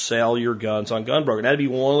FFL to sell your guns on Gunbroker. That'd be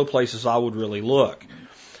one of the places I would really look.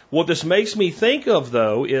 What this makes me think of,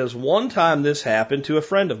 though, is one time this happened to a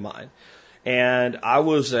friend of mine. And I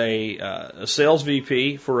was a sales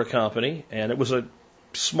VP for a company, and it was a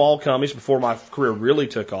small company before my career really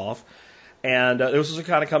took off. And this was the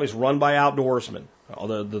kind of company run by outdoorsmen.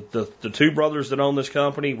 The two brothers that owned this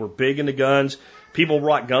company were big into guns. People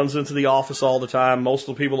brought guns into the office all the time. Most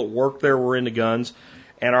of the people that worked there were into guns.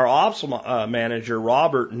 And our ops manager,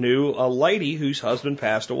 Robert, knew a lady whose husband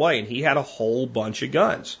passed away, and he had a whole bunch of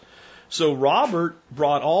guns. So Robert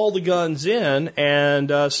brought all the guns in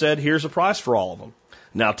and said, here's a price for all of them.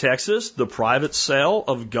 Now, Texas, the private sale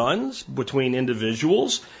of guns between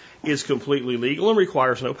individuals is completely legal and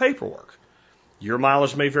requires no paperwork. Your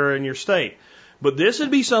mileage may vary in your state. But this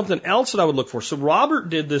would be something else that I would look for. So Robert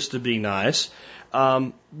did this to be nice.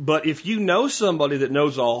 But if you know somebody that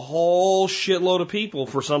knows a whole shitload of people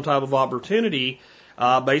for some type of opportunity,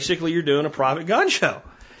 basically you're doing a private gun show.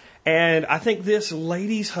 And I think this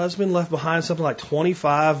lady's husband left behind something like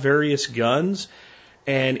 25 various guns.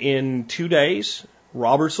 And in 2 days,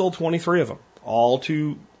 Robert sold 23 of them, all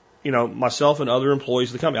to, myself and other employees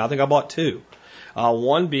of the company. I think I bought 2.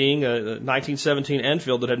 One being a 1917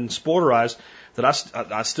 Enfield that had been sporterized, that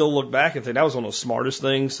I still look back and think that was one of the smartest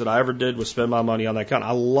things that I ever did was spend my money on that gun.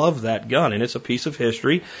 I love that gun, and it's a piece of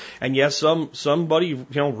history. And yes, somebody,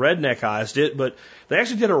 redneckized it, but they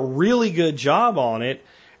actually did a really good job on it.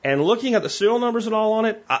 And looking at the serial numbers and all on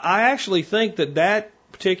it, I actually think that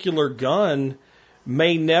particular gun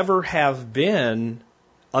may never have been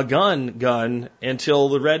a gun until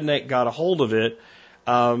the redneck got a hold of it.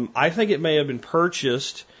 I think it may have been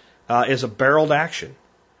purchased as a barreled action.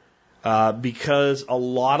 Because a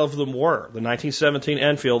lot of them were. The 1917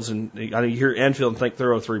 Enfields, and you hear Enfield and think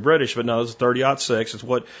they're 03 British, but no, it's 30-06. It's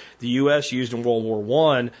what the U.S. used in World War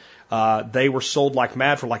They were sold like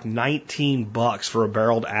mad for like $19 for a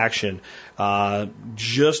barreled action,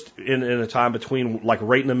 just in a time between, like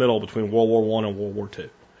right in the middle between World War I and World War II.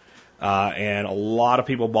 And a lot of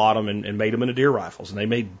people bought them and made them into deer rifles, and they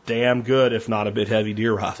made damn good, if not a bit heavy,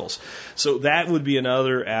 deer rifles. So that would be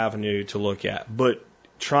another avenue to look at. But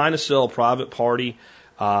trying to sell a private party,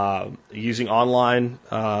 using online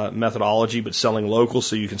methodology, but selling local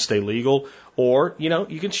so you can stay legal, or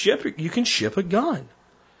you can ship a gun,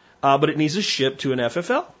 but it needs to ship to an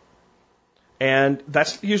FFL, and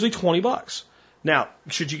that's usually $20. Now,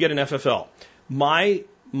 should you get an FFL? My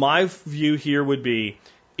view here would be,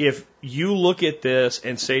 if you look at this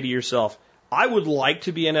and say to yourself, I would like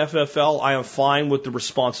to be an FFL, I am fine with the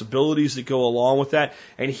responsibilities that go along with that,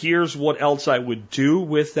 and here's what else I would do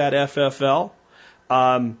with that FFL,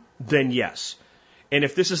 then yes. And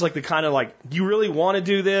if this is like the kind of like, you really want to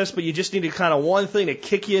do this, but you just need a kind of one thing to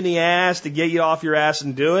kick you in the ass to get you off your ass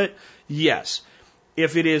and do it, yes.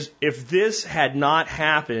 If this had not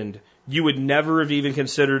happened, you would never have even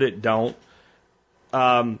considered it, don't.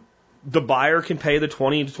 The buyer can pay the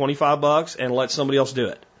 $20 to $25 and let somebody else do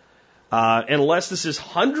it. Unless this is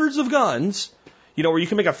hundreds of guns, where you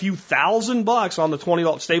can make a few $1,000 on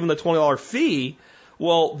the saving the $20 fee,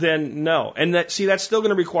 well, then no. And that's still going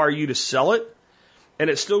to require you to sell it, and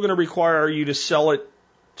it's still going to require you to sell it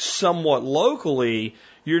somewhat locally.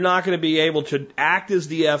 You're not going to be able to act as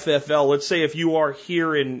the FFL. Let's say if you are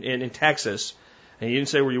here in Texas, and you didn't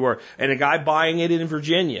say where you were, and a guy buying it in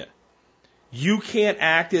Virginia, you can't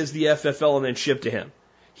act as the FFL and then ship to him.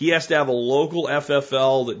 He has to have a local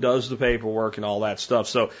FFL that does the paperwork and all that stuff.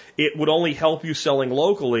 So it would only help you selling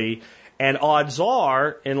locally, and odds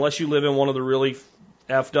are, unless you live in one of the really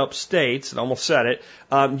effed up states, and I almost said it,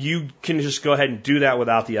 you can just go ahead and do that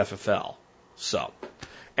without the FFL. So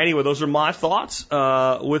anyway, those are my thoughts.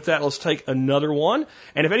 With that, let's take another one.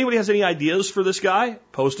 And if anybody has any ideas for this guy,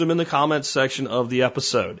 post them in the comments section of the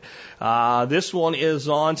episode. This one is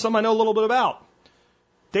on something I know a little bit about.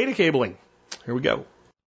 Data cabling. Here we go.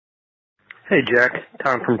 Hey, Jack.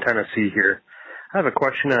 Tom from Tennessee here. I have a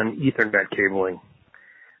question on Ethernet cabling.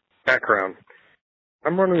 Background.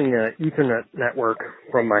 I'm running an Ethernet network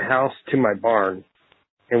from my house to my barn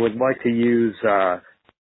and would like to use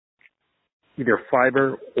either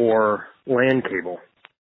fiber or LAN cable.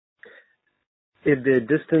 If the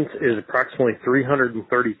distance is approximately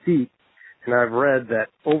 330 feet, and I've read that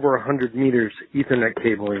over 100 meters Ethernet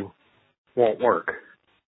cabling won't work.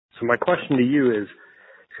 So my question to you is,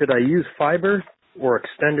 should I use fiber or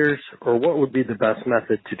extenders, or what would be the best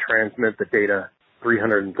method to transmit the data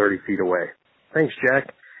 330 feet away? Thanks,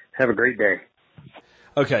 Jack. Have a great day.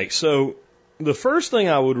 Okay, so the first thing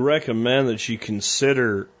I would recommend that you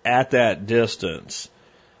consider at that distance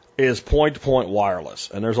is point-to-point wireless.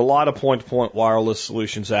 And there's a lot of point-to-point wireless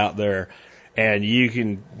solutions out there, and you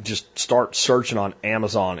can just start searching on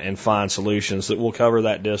Amazon and find solutions that will cover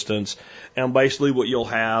that distance. And basically what you'll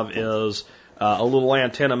have is a little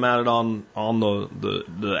antenna mounted on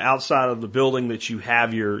the outside of the building that you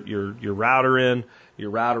have your router in.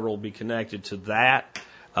 Your router will be connected to that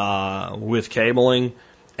with cabling,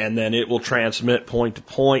 and then it will transmit point to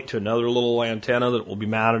point to another little antenna that will be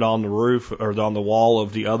mounted on the roof or on the wall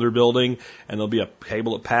of the other building, and there'll be a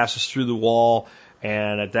cable that passes through the wall,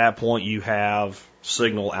 and at that point you have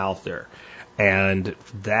signal out there. And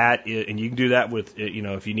you can do that with,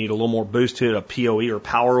 if you need a little more boost to it, a PoE or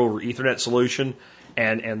power over Ethernet solution,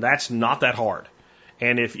 and that's not that hard.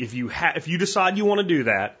 And if you decide you want to do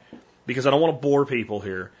that, because I don't want to bore people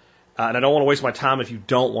here, and I don't want to waste my time if you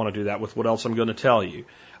don't want to do that with what else I'm going to tell you,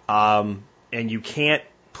 and you can't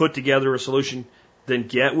put together a solution, then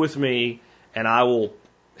get with me and I will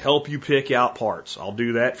help you pick out parts. I'll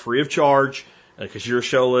do that free of charge because you're a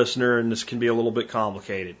show listener and this can be a little bit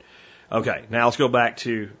complicated. Okay, now let's go back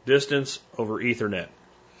to distance over Ethernet.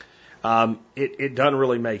 It doesn't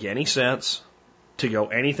really make any sense to go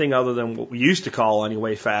anything other than what we used to call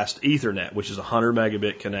anyway fast Ethernet, which is a 100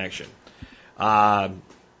 megabit connection.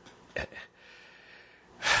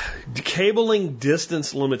 Cabling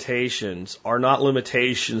distance limitations are not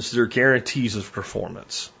limitations, they're guarantees of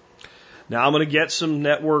performance. Now I'm going to get some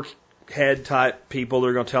network head type people that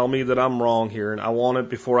are going to tell me that I'm wrong here, and I want to,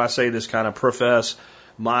 before I say this, kind of profess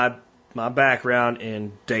my background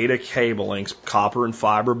in data cabling, copper and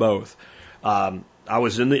fiber both. I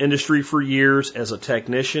was in the industry for years as a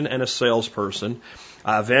technician and a salesperson.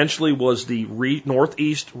 I eventually was the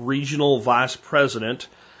Northeast Regional Vice President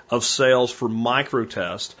of Sales for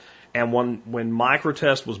Microtest. And when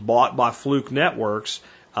Microtest was bought by Fluke Networks,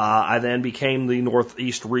 I then became the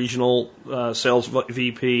Northeast Regional Sales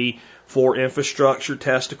VP for Infrastructure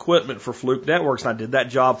Test Equipment for Fluke Networks, and I did that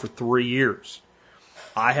job for 3 years.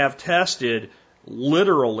 I have tested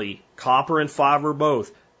literally copper and fiber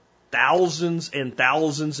both, thousands and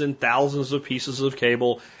thousands and thousands of pieces of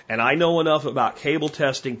cable, and I know enough about cable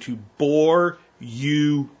testing to bore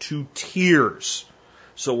you to tears.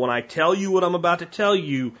 So when I tell you what I'm about to tell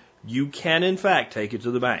you, you can in fact take it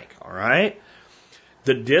to the bank, all right?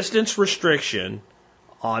 The distance restriction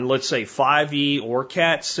on, let's say, 5E or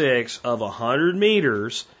Cat 6 of 100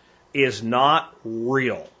 meters is not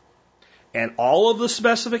real. And all of the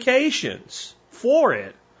specifications for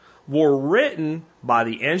it were written by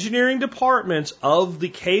the engineering departments of the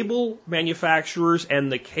cable manufacturers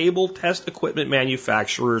and the cable test equipment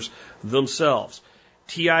manufacturers themselves.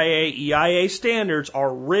 TIA, EIA standards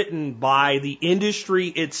are written by the industry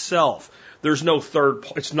itself. There's no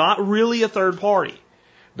it's not really a third party.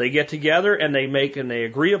 They get together and they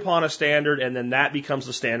agree upon a standard, and then that becomes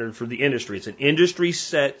the standard for the industry. It's an industry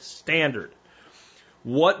set standard.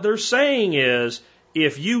 What they're saying is,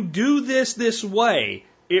 if you do this way,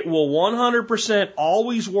 it will 100%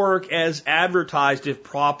 always work as advertised if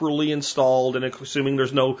properly installed and assuming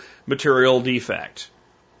there's no material defect.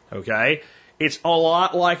 Okay? It's a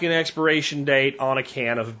lot like an expiration date on a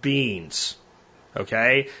can of beans.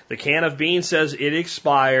 Okay? The can of beans says it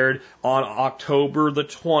expired on October the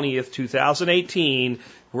 20th, 2018.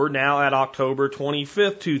 We're now at October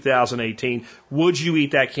 25th, 2018. Would you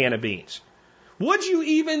eat that can of beans? Would you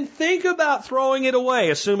even think about throwing it away,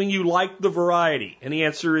 assuming you like the variety? And the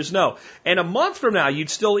answer is no. And a month from now, you'd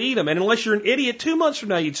still eat them. And unless you're an idiot, 2 months from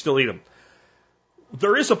now, you'd still eat them.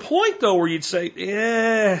 There is a point, though, where you'd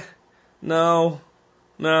say, no,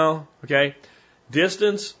 okay?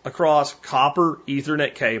 Distance across copper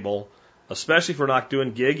Ethernet cable, especially if we're not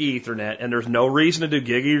doing gig Ethernet, and there's no reason to do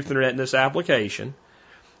gig Ethernet in this application,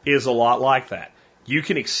 is a lot like that. You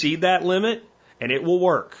can exceed that limit, and it will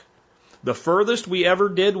work. The furthest we ever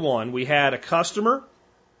did one, we had a customer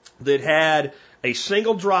that had a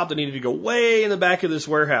single drop that needed to go way in the back of this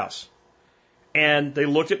warehouse. And they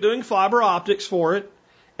looked at doing fiber optics for it,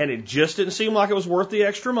 and it just didn't seem like it was worth the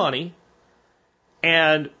extra money.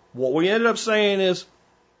 And what we ended up saying is,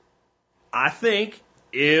 I think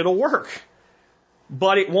it'll work,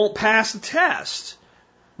 but it won't pass the test.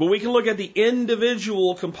 But we can look at the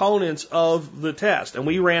individual components of the test. And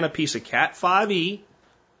we ran a piece of Cat 5E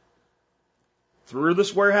through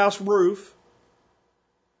this warehouse roof,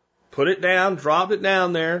 put it down, dropped it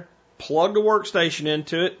down there, plugged a workstation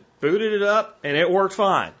into it, booted it up, and it worked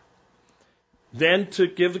fine. Then to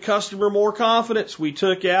give the customer more confidence, we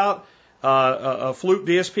took out a Fluke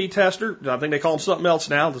DSP tester. I think they call them something else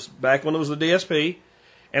now. This back when it was the DSP.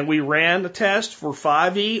 And we ran the test for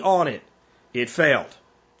 5E on it. It failed.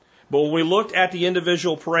 But when we looked at the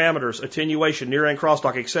individual parameters, attenuation, near-end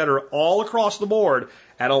crosstalk, etc., all across the board,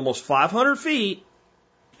 at almost 500 feet,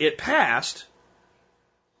 it passed,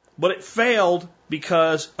 but it failed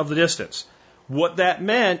because of the distance. What that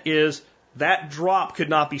meant is that drop could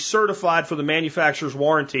not be certified for the manufacturer's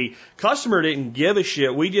warranty. Customer didn't give a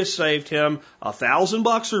shit. We just saved him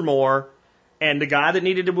 $1,000 or more, and the guy that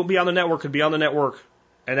needed to be on the network could be on the network,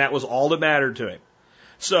 and that was all that mattered to him.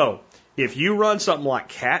 So, if you run something like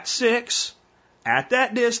Cat 6 at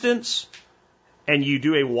that distance, and you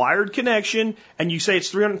do a wired connection, and you say it's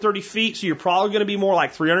 330 feet, so you're probably going to be more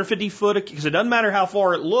like 350 foot, because it doesn't matter how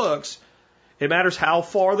far it looks, it matters how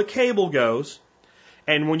far the cable goes.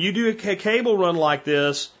 And when you do a cable run like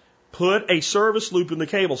this, put a service loop in the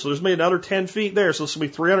cable. So there's maybe another 10 feet there, so this will be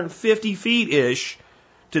 350 feet-ish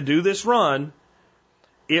to do this run.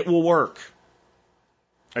 It will work.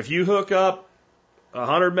 If you hook up a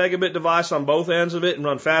 100 megabit device on both ends of it and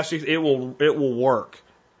run fast, it will work.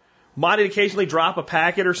 Might it occasionally drop a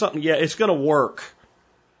packet or something? Yeah, it's going to work.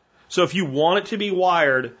 So if you want it to be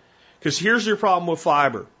wired, because here's your problem with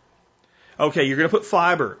fiber. Okay, you're going to put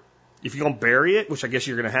fiber. If you're going to bury it, which I guess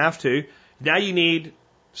you're going to have to, now you need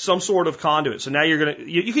some sort of conduit. So now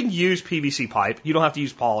you can use PVC pipe. You don't have to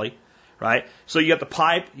use poly, right? So you got the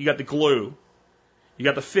pipe, you got the glue, you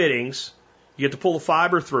got the fittings, you have to pull the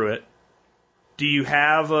fiber through it. Do you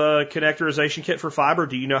have a connectorization kit for fiber?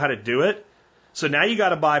 Do you know how to do it? So now you got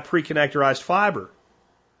to buy pre-connectorized fiber.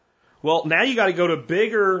 Well, now you got to go to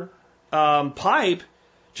bigger pipe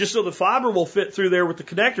just so the fiber will fit through there with the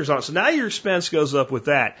connectors on it. So now your expense goes up with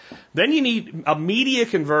that. Then you need a media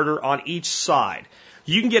converter on each side.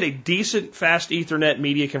 You can get a decent fast Ethernet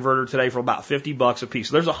media converter today for about $50 a piece.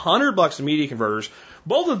 So there's $100 in media converters.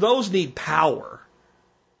 Both of those need power.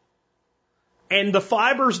 And the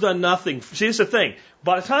fiber's done nothing. See, it's the thing.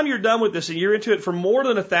 By the time you're done with this and you're into it for more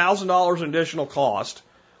than $1,000 in additional cost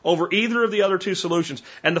over either of the other two solutions,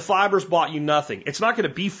 and the fiber's bought you nothing, it's not going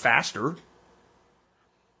to be faster.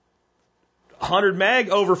 100 meg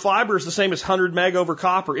over fiber is the same as 100 meg over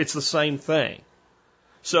copper. It's the same thing.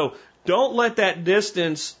 So don't let that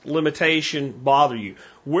distance limitation bother you.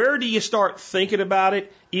 Where do you start thinking about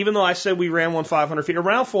it? Even though I said we ran one 500 feet,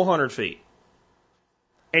 around 400 feet.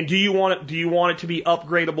 And do you want it to be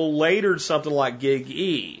upgradable later to something like Gig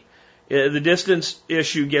E? The distance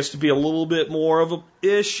issue gets to be a little bit more of an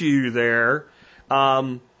issue there.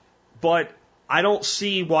 But I don't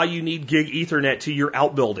see why you need Gig Ethernet to your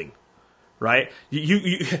outbuilding, right?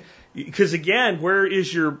 Because again, where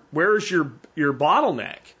is your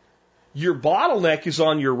bottleneck? Your bottleneck is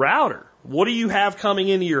on your router. What do you have coming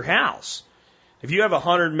into your house? If you have a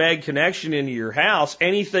 100 meg connection into your house,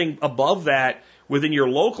 anything above that within your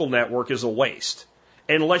local network is a waste,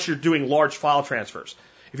 unless you're doing large file transfers.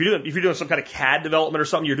 If you're doing some kind of CAD development or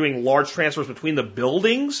something, you're doing large transfers between the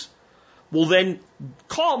buildings. Well, then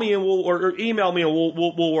call me and or email me and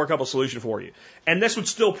we'll work up a solution for you. And this would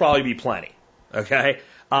still probably be plenty. Okay.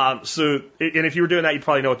 And if you were doing that, you'd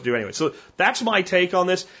probably know what to do anyway. So that's my take on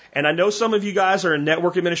this. And I know some of you guys are in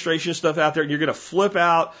network administration stuff out there, and you're going to flip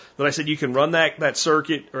out that I said you can run that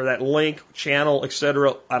circuit or that link, channel,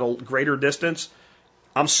 etc. at a greater distance.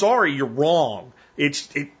 I'm sorry, you're wrong.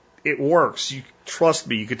 It works. You trust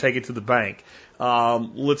me. You could take it to the bank.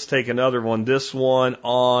 Let's take another one. This one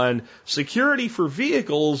on security for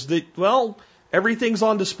vehicles that, well, everything's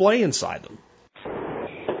on display inside them.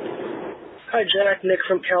 Hi, Jack. Nick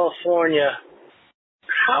from California.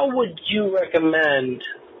 How would you recommend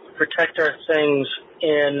protect our things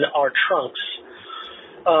in our trunks?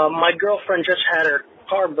 My girlfriend just had her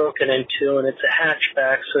car broken into, and it's a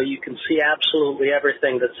hatchback, so you can see absolutely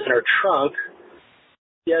everything that's in her trunk.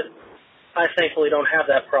 Yet, I thankfully don't have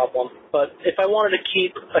that problem. But if I wanted to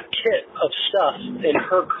keep a kit of stuff in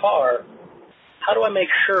her car, how do I make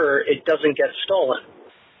sure it doesn't get stolen?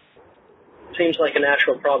 Seems like a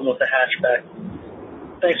natural problem with the hatchback.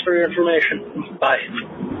 Thanks for your information. Bye.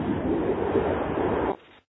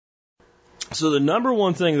 So the number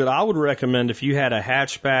one thing that I would recommend if you had a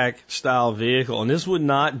hatchback style vehicle, and this would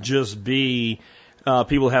not just be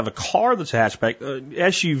people who have a car that's a hatchback,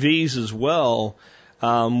 SUVs as well,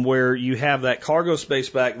 where you have that cargo space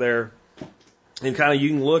back there, and kind of you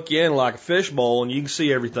can look in like a fishbowl and you can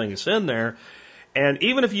see everything that's in there. And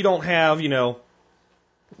even if you don't have,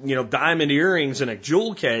 diamond earrings in a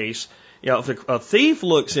jewel case, if a thief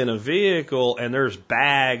looks in a vehicle and there's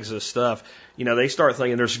bags of stuff, they start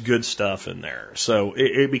thinking there's good stuff in there. So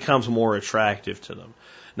it becomes more attractive to them.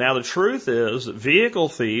 Now, the truth is that vehicle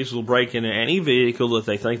thieves will break into any vehicle that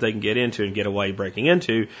they think they can get into and get away breaking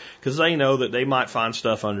into because they know that they might find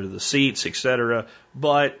stuff under the seats, etc.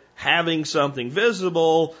 But having something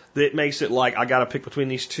visible that makes it like, I got to pick between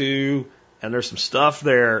these two and there's some stuff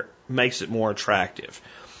there, makes it more attractive.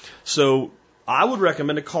 So I would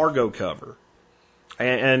recommend a cargo cover.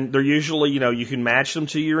 And they're usually, you can match them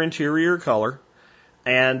to your interior color.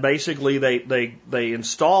 And basically they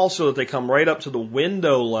install so that they come right up to the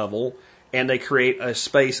window level and they create a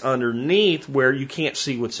space underneath where you can't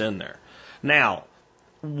see what's in there. Now,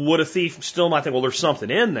 would a thief still might think, well, there's something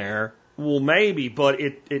in there? Well, maybe, but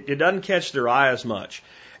it doesn't catch their eye as much.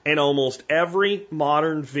 And almost every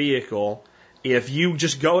modern vehicle, if you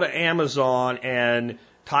just go to Amazon and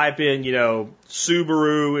type in,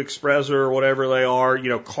 Subaru, Expreza, or whatever they are,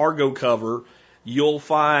 cargo cover, you'll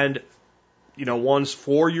find, ones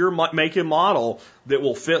for your make and model that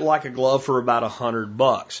will fit like a glove for about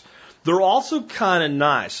 $100. They're also kind of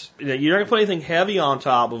nice. You're not going to put anything heavy on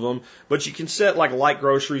top of them, but you can set like light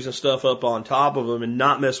groceries and stuff up on top of them and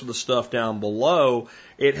not mess with the stuff down below.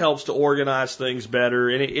 It helps to organize things better,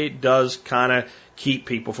 and it does kind of keep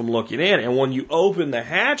people from looking in. And when you open the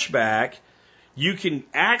hatchback, you can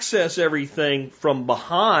access everything from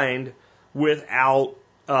behind without,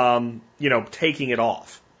 taking it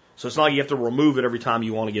off. So it's not like you have to remove it every time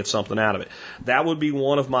you want to get something out of it. That would be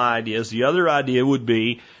one of my ideas. The other idea would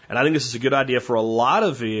be, and I think this is a good idea for a lot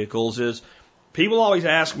of vehicles, is people always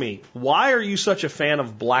ask me, why are you such a fan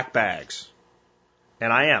of black bags?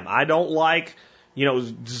 And I am. I don't like,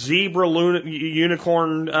 zebra,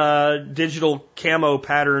 unicorn, digital camo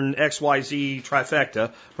pattern, XYZ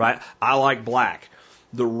trifecta, right? I like black.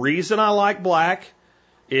 The reason I like black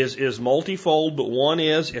is multifold, but one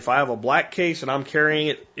is if I have a black case and I'm carrying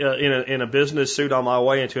it in a business suit on my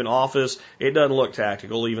way into an office, it doesn't look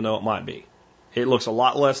tactical, even though it might be. It looks a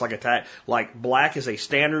lot less like like black is a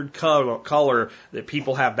standard color that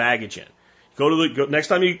people have baggage in. Next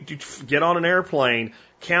time you get on an airplane,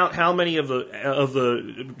 count how many of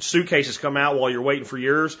the suitcases come out while you're waiting for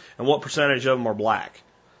yours, and what percentage of them are black.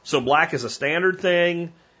 So black is a standard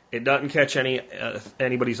thing. It doesn't catch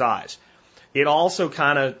anybody's eyes. It also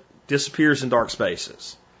kind of disappears in dark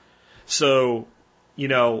spaces. So,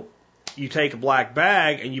 you take a black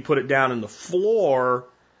bag and you put it down in the floor,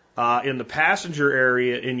 in the passenger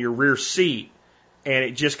area in your rear seat, and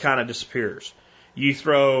it just kind of disappears. You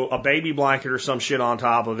throw a baby blanket or some shit on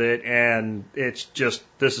top of it, and this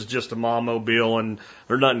is just a mom mobile, and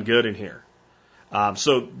there's nothing good in here.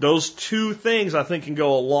 So those two things, I think, can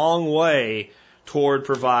go a long way toward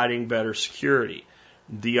providing better security.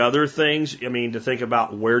 The other things, to think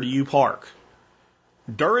about, where do you park?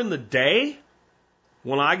 During the day,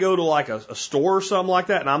 when I go to like a store or something like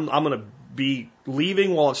that, and I'm going to be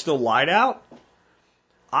leaving while it's still light out,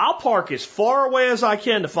 I'll park as far away as I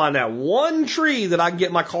can to find that one tree that I can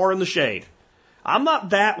get my car in the shade. I'm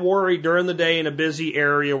not that worried during the day in a busy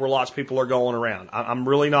area where lots of people are going around. I'm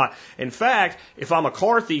really not. In fact, if I'm a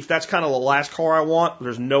car thief, that's kind of the last car I want.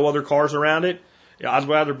 There's no other cars around it. I'd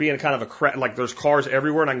rather be in kind of like there's cars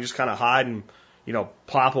everywhere and I can just kind of hide and,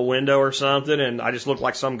 pop a window or something, and I just look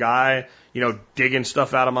like some guy, digging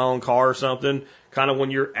stuff out of my own car or something. Kind of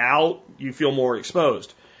when you're out, you feel more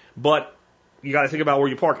exposed. But you got to think about where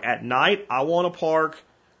you park. At night, I want to park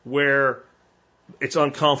where it's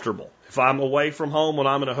uncomfortable. If I'm away from home when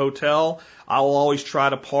I'm in a hotel, I will always try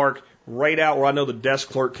to park right out where I know the desk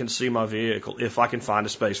clerk can see my vehicle, if I can find a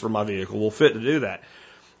space where my vehicle will fit to do that.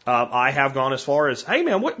 I have gone as far as, hey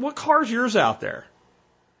man, what car's yours out there?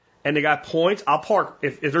 And the guy points, I'll park,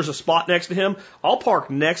 if there's a spot next to him, I'll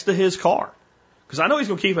park next to his car. Because I know he's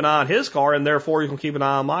going to keep an eye on his car, and therefore he's going to keep an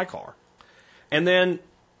eye on my car. And then,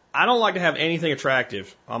 I don't like to have anything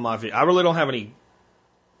attractive on my vehicle. I really don't have any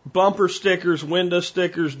bumper stickers, window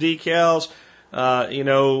stickers, decals,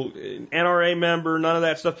 NRA member, none of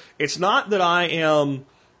that stuff. It's not that I am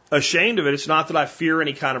ashamed of it. It's not that I fear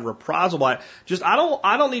any kind of reprisal by it. Just, I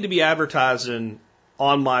don't need to be advertising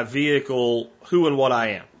on my vehicle who and what I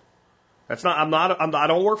am. I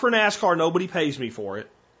don't work for NASCAR. Nobody pays me for it.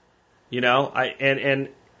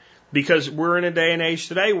 Because we're in a day and age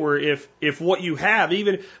today where if what you have,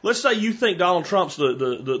 even, let's say you think Donald Trump's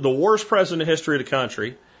the worst president in the history of the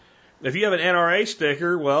country. If you have an NRA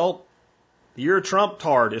sticker, well, you're a Trump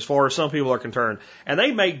tard as far as some people are concerned. And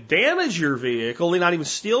they may damage your vehicle, they not even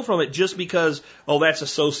steal from it just because, that's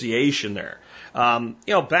association there.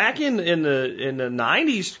 Back in the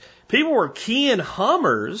 90s, people were keying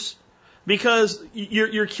Hummers because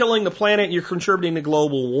you're killing the planet and you're contributing to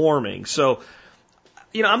global warming. So,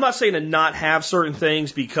 I'm not saying to not have certain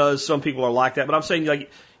things because some people are like that, but I'm saying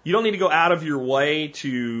you don't need to go out of your way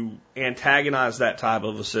to antagonize that type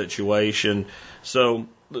of a situation. So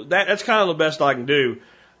that's kind of the best I can do.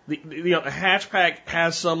 The hatchback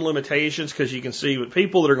has some limitations because you can see what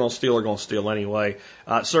people that are going to steal anyway.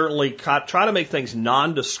 Certainly try to make things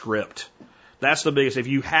nondescript. That's the biggest. If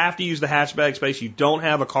you have to use the hatchback space, you don't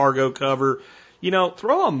have a cargo cover,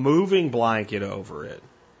 throw a moving blanket over it.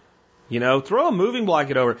 Throw a moving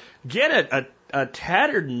blanket over it. Get a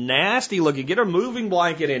tattered, nasty looking, get a moving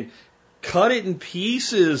blanket and cut it in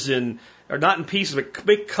pieces or not in pieces, but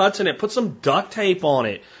big cuts in it. Put some duct tape on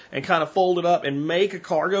it and kind of fold it up and make a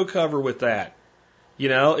cargo cover with that.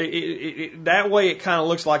 That way it kind of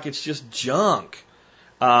looks like it's just junk.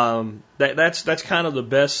 That's kind of the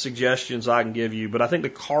best suggestions I can give you. But I think the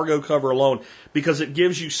cargo cover alone, because it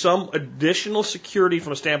gives you some additional security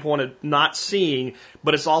from a standpoint of not seeing,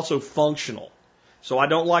 but it's also functional. So I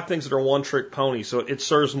don't like things that are one-trick pony. So it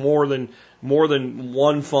serves more than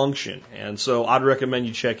one function. And so I'd recommend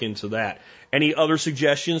you check into that. Any other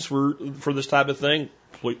suggestions for this type of thing?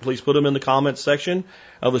 Please put them in the comments section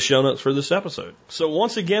of the show notes for this episode. So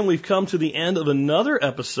once again, we've come to the end of another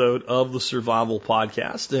episode of the Survival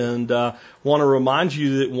Podcast, and want to remind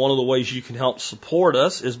you that one of the ways you can help support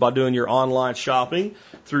us is by doing your online shopping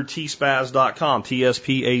through tspaz.com,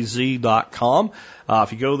 tspaz.com.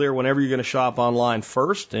 If you go there whenever you're going to shop online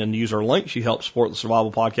first and use our links, you help support the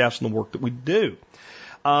Survival Podcast and the work that we do.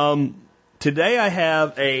 Today I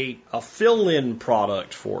have a fill-in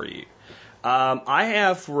product for you. I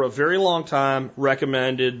have for a very long time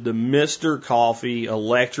recommended the Mr. Coffee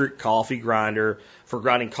electric coffee grinder for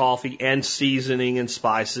grinding coffee and seasoning and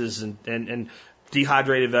spices and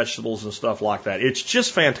dehydrated vegetables and stuff like that. It's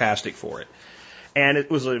just fantastic for it. And it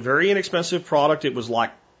was a very inexpensive product. It was like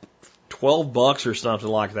 $12 or something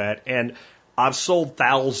like that. And I've sold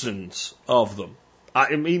thousands of them.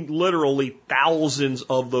 I mean, literally thousands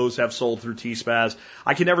of those have sold through T-Spaz.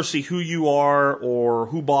 I can never see who you are or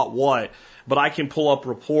who bought what, but I can pull up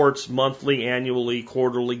reports monthly, annually,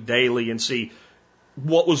 quarterly, daily, and see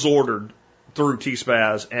what was ordered through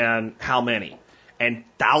T-Spaz and how many. And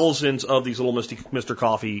thousands of these little Mr.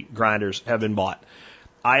 Coffee grinders have been bought.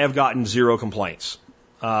 I have gotten zero complaints.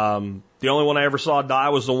 The only one I ever saw die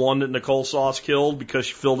was the one that Nicole Sauce killed because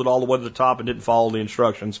she filled it all the way to the top and didn't follow the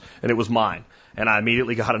instructions, and it was mine. And I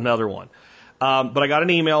immediately got another one. But I got an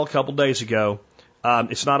email a couple days ago.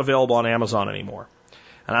 It's not available on Amazon anymore.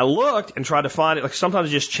 And I looked and tried to find it. Like sometimes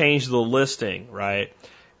I just change the listing, right?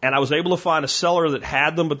 And I was able to find a seller that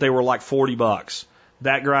had them, but they were like $40.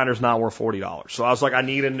 That grinder's not worth $40. So I was like, I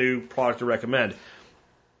need a new product to recommend.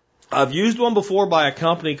 I've used one before by a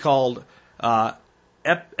company called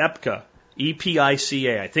Epka,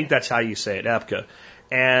 E-P-I-C-A. I think that's how you say it, Epka.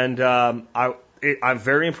 And I'm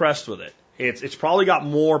very impressed with it. It's probably got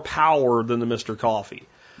more power than the Mr. Coffee.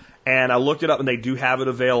 And I looked it up, and they do have it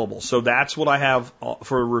available. So that's what I have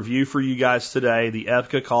for a review for you guys today, the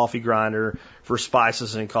Epka coffee grinder for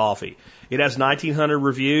spices and coffee. It has 1,900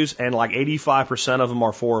 reviews, and like 85% of them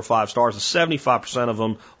are 4 or 5 stars, and 75% of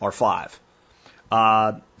them are 5.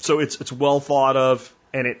 So it's well thought of,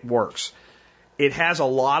 and it works. It has a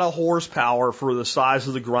lot of horsepower for the size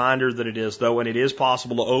of the grinder that it is, though, and it is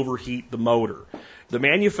possible to overheat the motor. The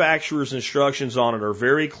manufacturer's instructions on it are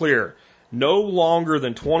very clear. No longer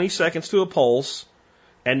than 20 seconds to a pulse,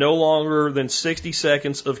 and no longer than 60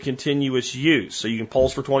 seconds of continuous use. So you can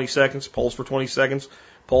pulse for 20 seconds, pulse for 20 seconds,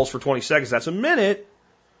 pulse for 20 seconds. That's a minute.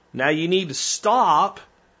 Now you need to stop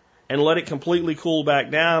and let it completely cool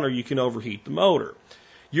back down, or you can overheat the motor.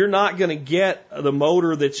 You're not going to get the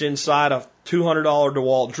motor that's inside a $200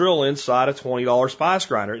 DeWalt drill inside a $20 spice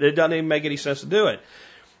grinder. It doesn't even make any sense to do it.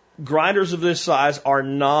 Grinders of this size are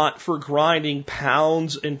not for grinding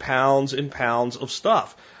pounds and pounds and pounds of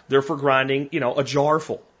stuff. They're for grinding, a jar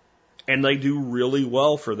full. And they do really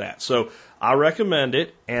well for that. So I recommend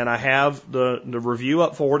it, and I have the review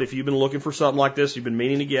up for it. If you've been looking for something like this, you've been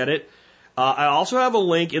meaning to get it. I also have a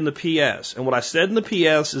link in the PS. And what I said in the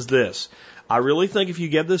PS is this. I really think if you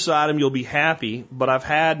get this item, you'll be happy, but if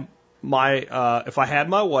I had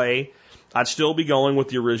my way, I'd still be going with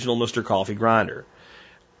the original Mr. Coffee grinder.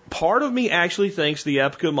 Part of me actually thinks the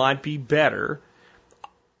Epka might be better.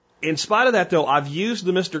 In spite of that, though, I've used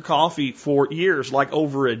the Mr. Coffee for years, like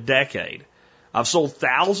over a decade. I've sold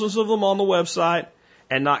thousands of them on the website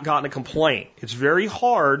and not gotten a complaint. It's very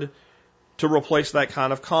hard to replace that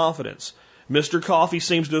kind of confidence. Mr. Coffee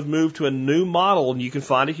seems to have moved to a new model, and you can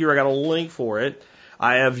find it here. I got a link for it.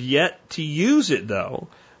 I have yet to use it, though.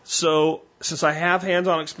 So since I have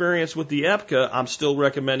hands-on experience with the Epka, I'm still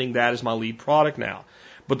recommending that as my lead product now.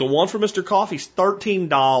 But the one for Mr. Coffee is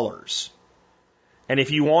 $13. And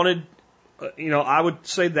if you wanted, I would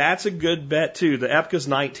say that's a good bet too. The Epka's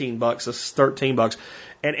 $19, this is $13.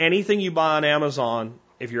 And anything you buy on Amazon,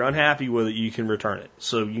 if you're unhappy with it, you can return it.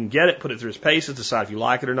 So you can get it, put it through its paces, decide if you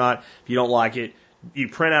like it or not. If you don't like it, you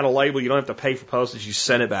print out a label, you don't have to pay for postage, you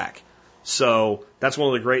send it back. So that's one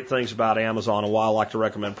of the great things about Amazon and why I like to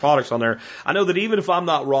recommend products on there. I know that even if I'm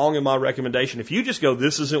not wrong in my recommendation, if you just go,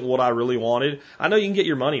 this isn't what I really wanted, I know you can get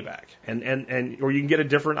your money back or you can get a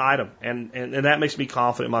different item. And that makes me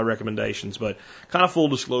confident in my recommendations, but kind of full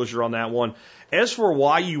disclosure on that one. As for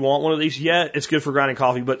why you want one of these, yeah, it's good for grinding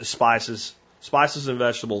coffee, but the spices and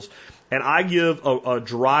vegetables. And I give a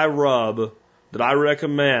dry rub that I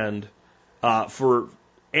recommend, for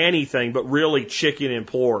anything, but really chicken and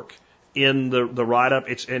pork. In the write-up,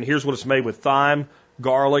 and here's what it's made with: thyme,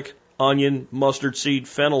 garlic, onion, mustard seed,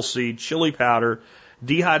 fennel seed, chili powder,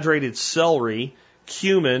 dehydrated celery,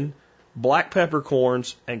 cumin, black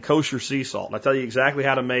peppercorns, and kosher sea salt. And I tell you exactly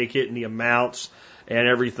how to make it and the amounts and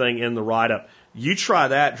everything in the write-up. You try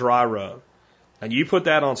that dry rub, and you put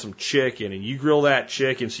that on some chicken, and you grill that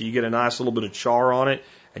chicken so you get a nice little bit of char on it,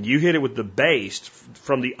 and you hit it with the baste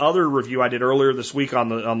from the other review I did earlier this week on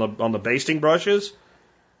the basting brushes.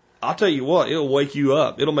 I'll tell you what, it'll wake you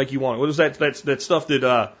up. It'll make you want it. What is that stuff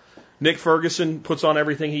that Nick Ferguson puts on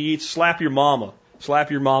everything he eats? Slap your mama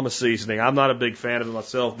seasoning. I'm not a big fan of it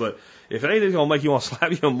myself, but if anything's gonna make you want to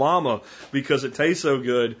slap your mama because it tastes so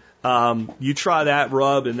good, you try that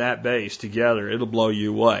rub and that base together. It'll blow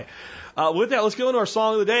you away. With that, let's go into our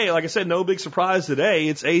song of the day. Like I said, no big surprise today.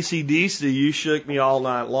 It's AC/DC, You Shook Me All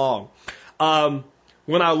Night Long.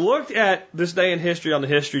 When I looked at this day in history on the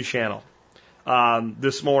History Channel,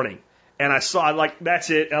 this morning, and I saw, like,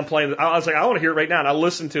 that's it, I'm playing, I was like, I want to hear it right now, and I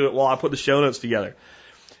listened to it while I put the show notes together.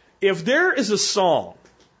 If there is a song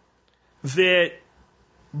that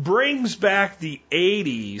brings back the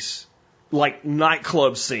 80s like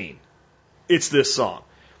nightclub scene, it's this song.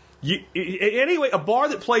 Anyway, a bar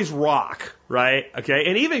that plays rock, right? Okay,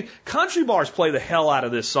 and even country bars play the hell out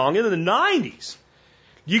of this song. In the 90s,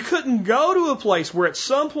 you couldn't go to a place where at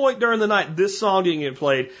some point during the night this song didn't get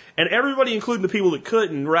played, and everybody, including the people that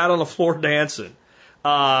couldn't, were out on the floor dancing.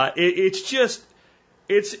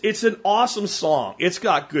 It's an awesome song. It's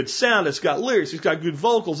got good sound. It's got lyrics. It's got good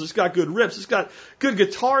vocals. It's got good riffs. It's got good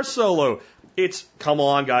guitar solo. Come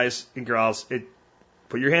on, guys and girls.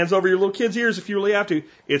 Put your hands over your little kids' ears if you really have to.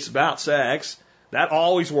 It's about sex. That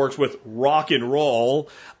always works with rock and roll.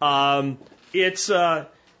 It's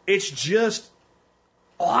just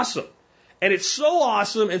awesome. And it's so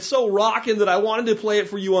awesome and so rocking that I wanted to play it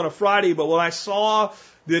for you on a Friday, but when I saw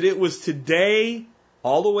that it was today,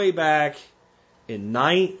 all the way back in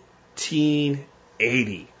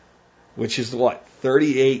 1980, which is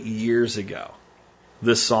 38 years ago,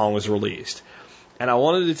 this song was released. And I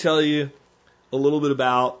wanted to tell you a little bit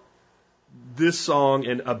about this song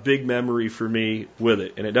and a big memory for me with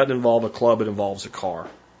it. And it doesn't involve a club, it involves a car.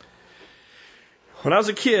 When I was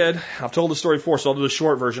a kid, I've told the story before, so I'll do the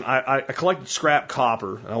short version. I collected scrap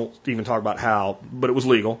copper. I won't even talk about how, but it was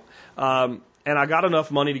legal. And I got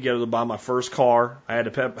enough money together to buy my first car. I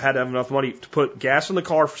had to have enough money to put gas in the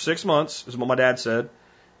car for 6 months, is what my dad said.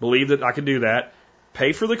 Believed that I could do that.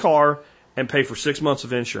 Pay for the car and pay for 6 months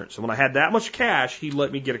of insurance. And when I had that much cash, he'd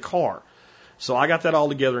let me get a car. So I got that all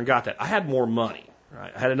together and got that. I had more money.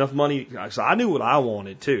 Right? I had enough money, so I knew what I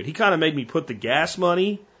wanted too. He kind of made me put the gas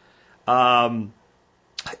money, and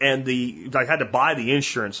I had to buy the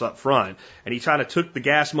insurance up front. And he kind of took the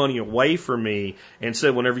gas money away from me and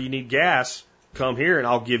said, whenever you need gas, come here and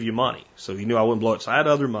I'll give you money. So he knew I wouldn't blow it. So I had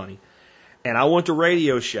other money. And I went to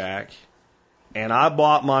Radio Shack and I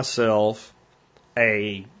bought myself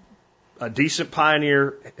a decent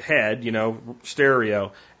Pioneer head,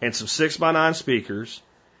 stereo, and some 6x9 speakers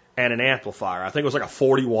and an amplifier. I think it was like a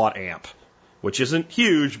 40-watt amp, which isn't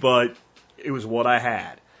huge, but it was what I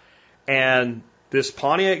had. And this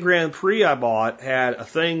Pontiac Grand Prix I bought had a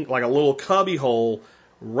thing, like a little cubby hole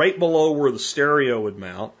right below where the stereo would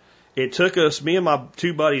mount. It took us, me and my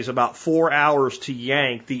two buddies, about 4 hours to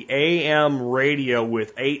yank the AM radio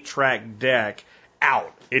with 8-track deck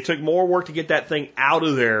out. It took more work to get that thing out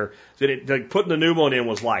of there than putting the new one in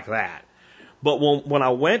was like that. But when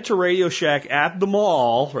I went to Radio Shack at the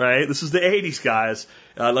mall, right, this is the 80s, guys,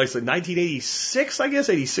 like I said, 1986, I guess,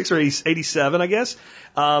 86 or 87, I guess,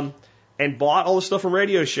 and bought all the stuff from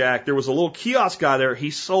Radio Shack, there was a little kiosk guy there.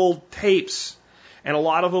 He sold tapes. And a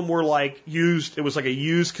lot of them were like used, it was like a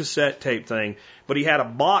used cassette tape thing, but he had a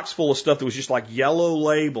box full of stuff that was just like yellow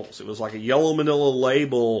labels. It was like a yellow manila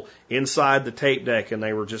label inside the tape deck, and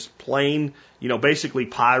they were just plain, basically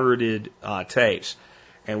pirated tapes.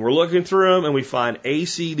 And we're looking through them and we find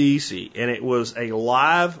AC/DC, and it was a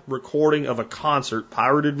live recording of a concert,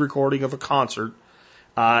 pirated recording of a concert,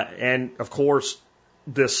 and of course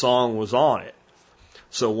this song was on it.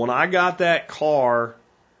 So when I got that car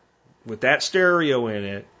with that stereo in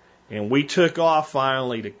it, and we took off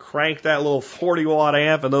finally to crank that little 40-watt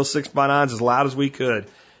amp and those 6x9s as loud as we could,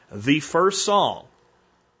 the first song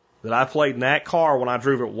that I played in that car when I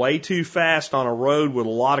drove it way too fast on a road with a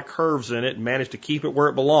lot of curves in it and managed to keep it where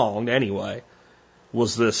it belonged anyway,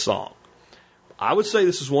 was this song. I would say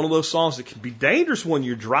this is one of those songs that can be dangerous when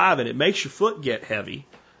you're driving. It makes your foot get heavy.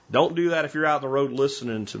 Don't do that if you're out on the road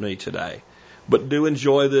listening to me today. But do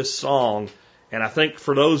enjoy this song. And I think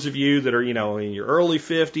for those of you that are, in your early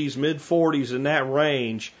 50s, mid 40s, in that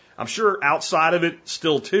range, I'm sure outside of it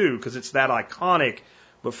still too, because it's that iconic.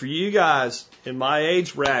 But for you guys in my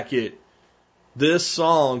age bracket, this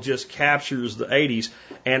song just captures the 80s.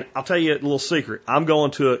 And I'll tell you a little secret. I'm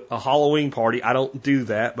going to a Halloween party. I don't do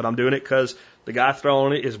that, but I'm doing it because the guy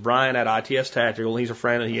throwing it is Brian at ITS Tactical. He's a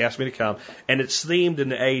friend, and he asked me to come. And it's themed in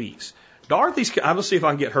the 80s. Dorothy's, I'm going to see if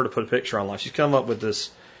I can get her to put a picture online. She's come up with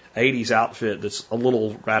this 80s outfit that's a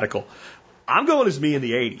little radical. I'm going as me in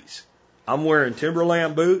the 80s. I'm wearing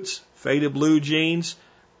Timberland boots, faded blue jeans,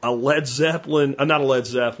 a Van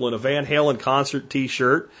Halen concert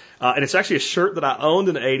t-shirt. And it's actually a shirt that I owned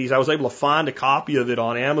in the 80s. I was able to find a copy of it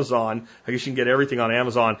on Amazon. I guess you can get everything on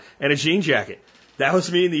Amazon. And a jean jacket. That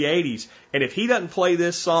was me in the 80s. And if he doesn't play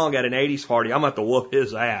this song at an 80s party, I'm going to have to whoop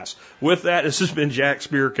his ass. With that, this has been Jack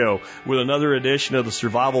Spirko with another edition of the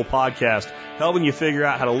Survival Podcast, helping you figure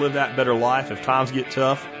out how to live that better life if times get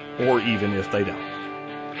tough or even if they don't.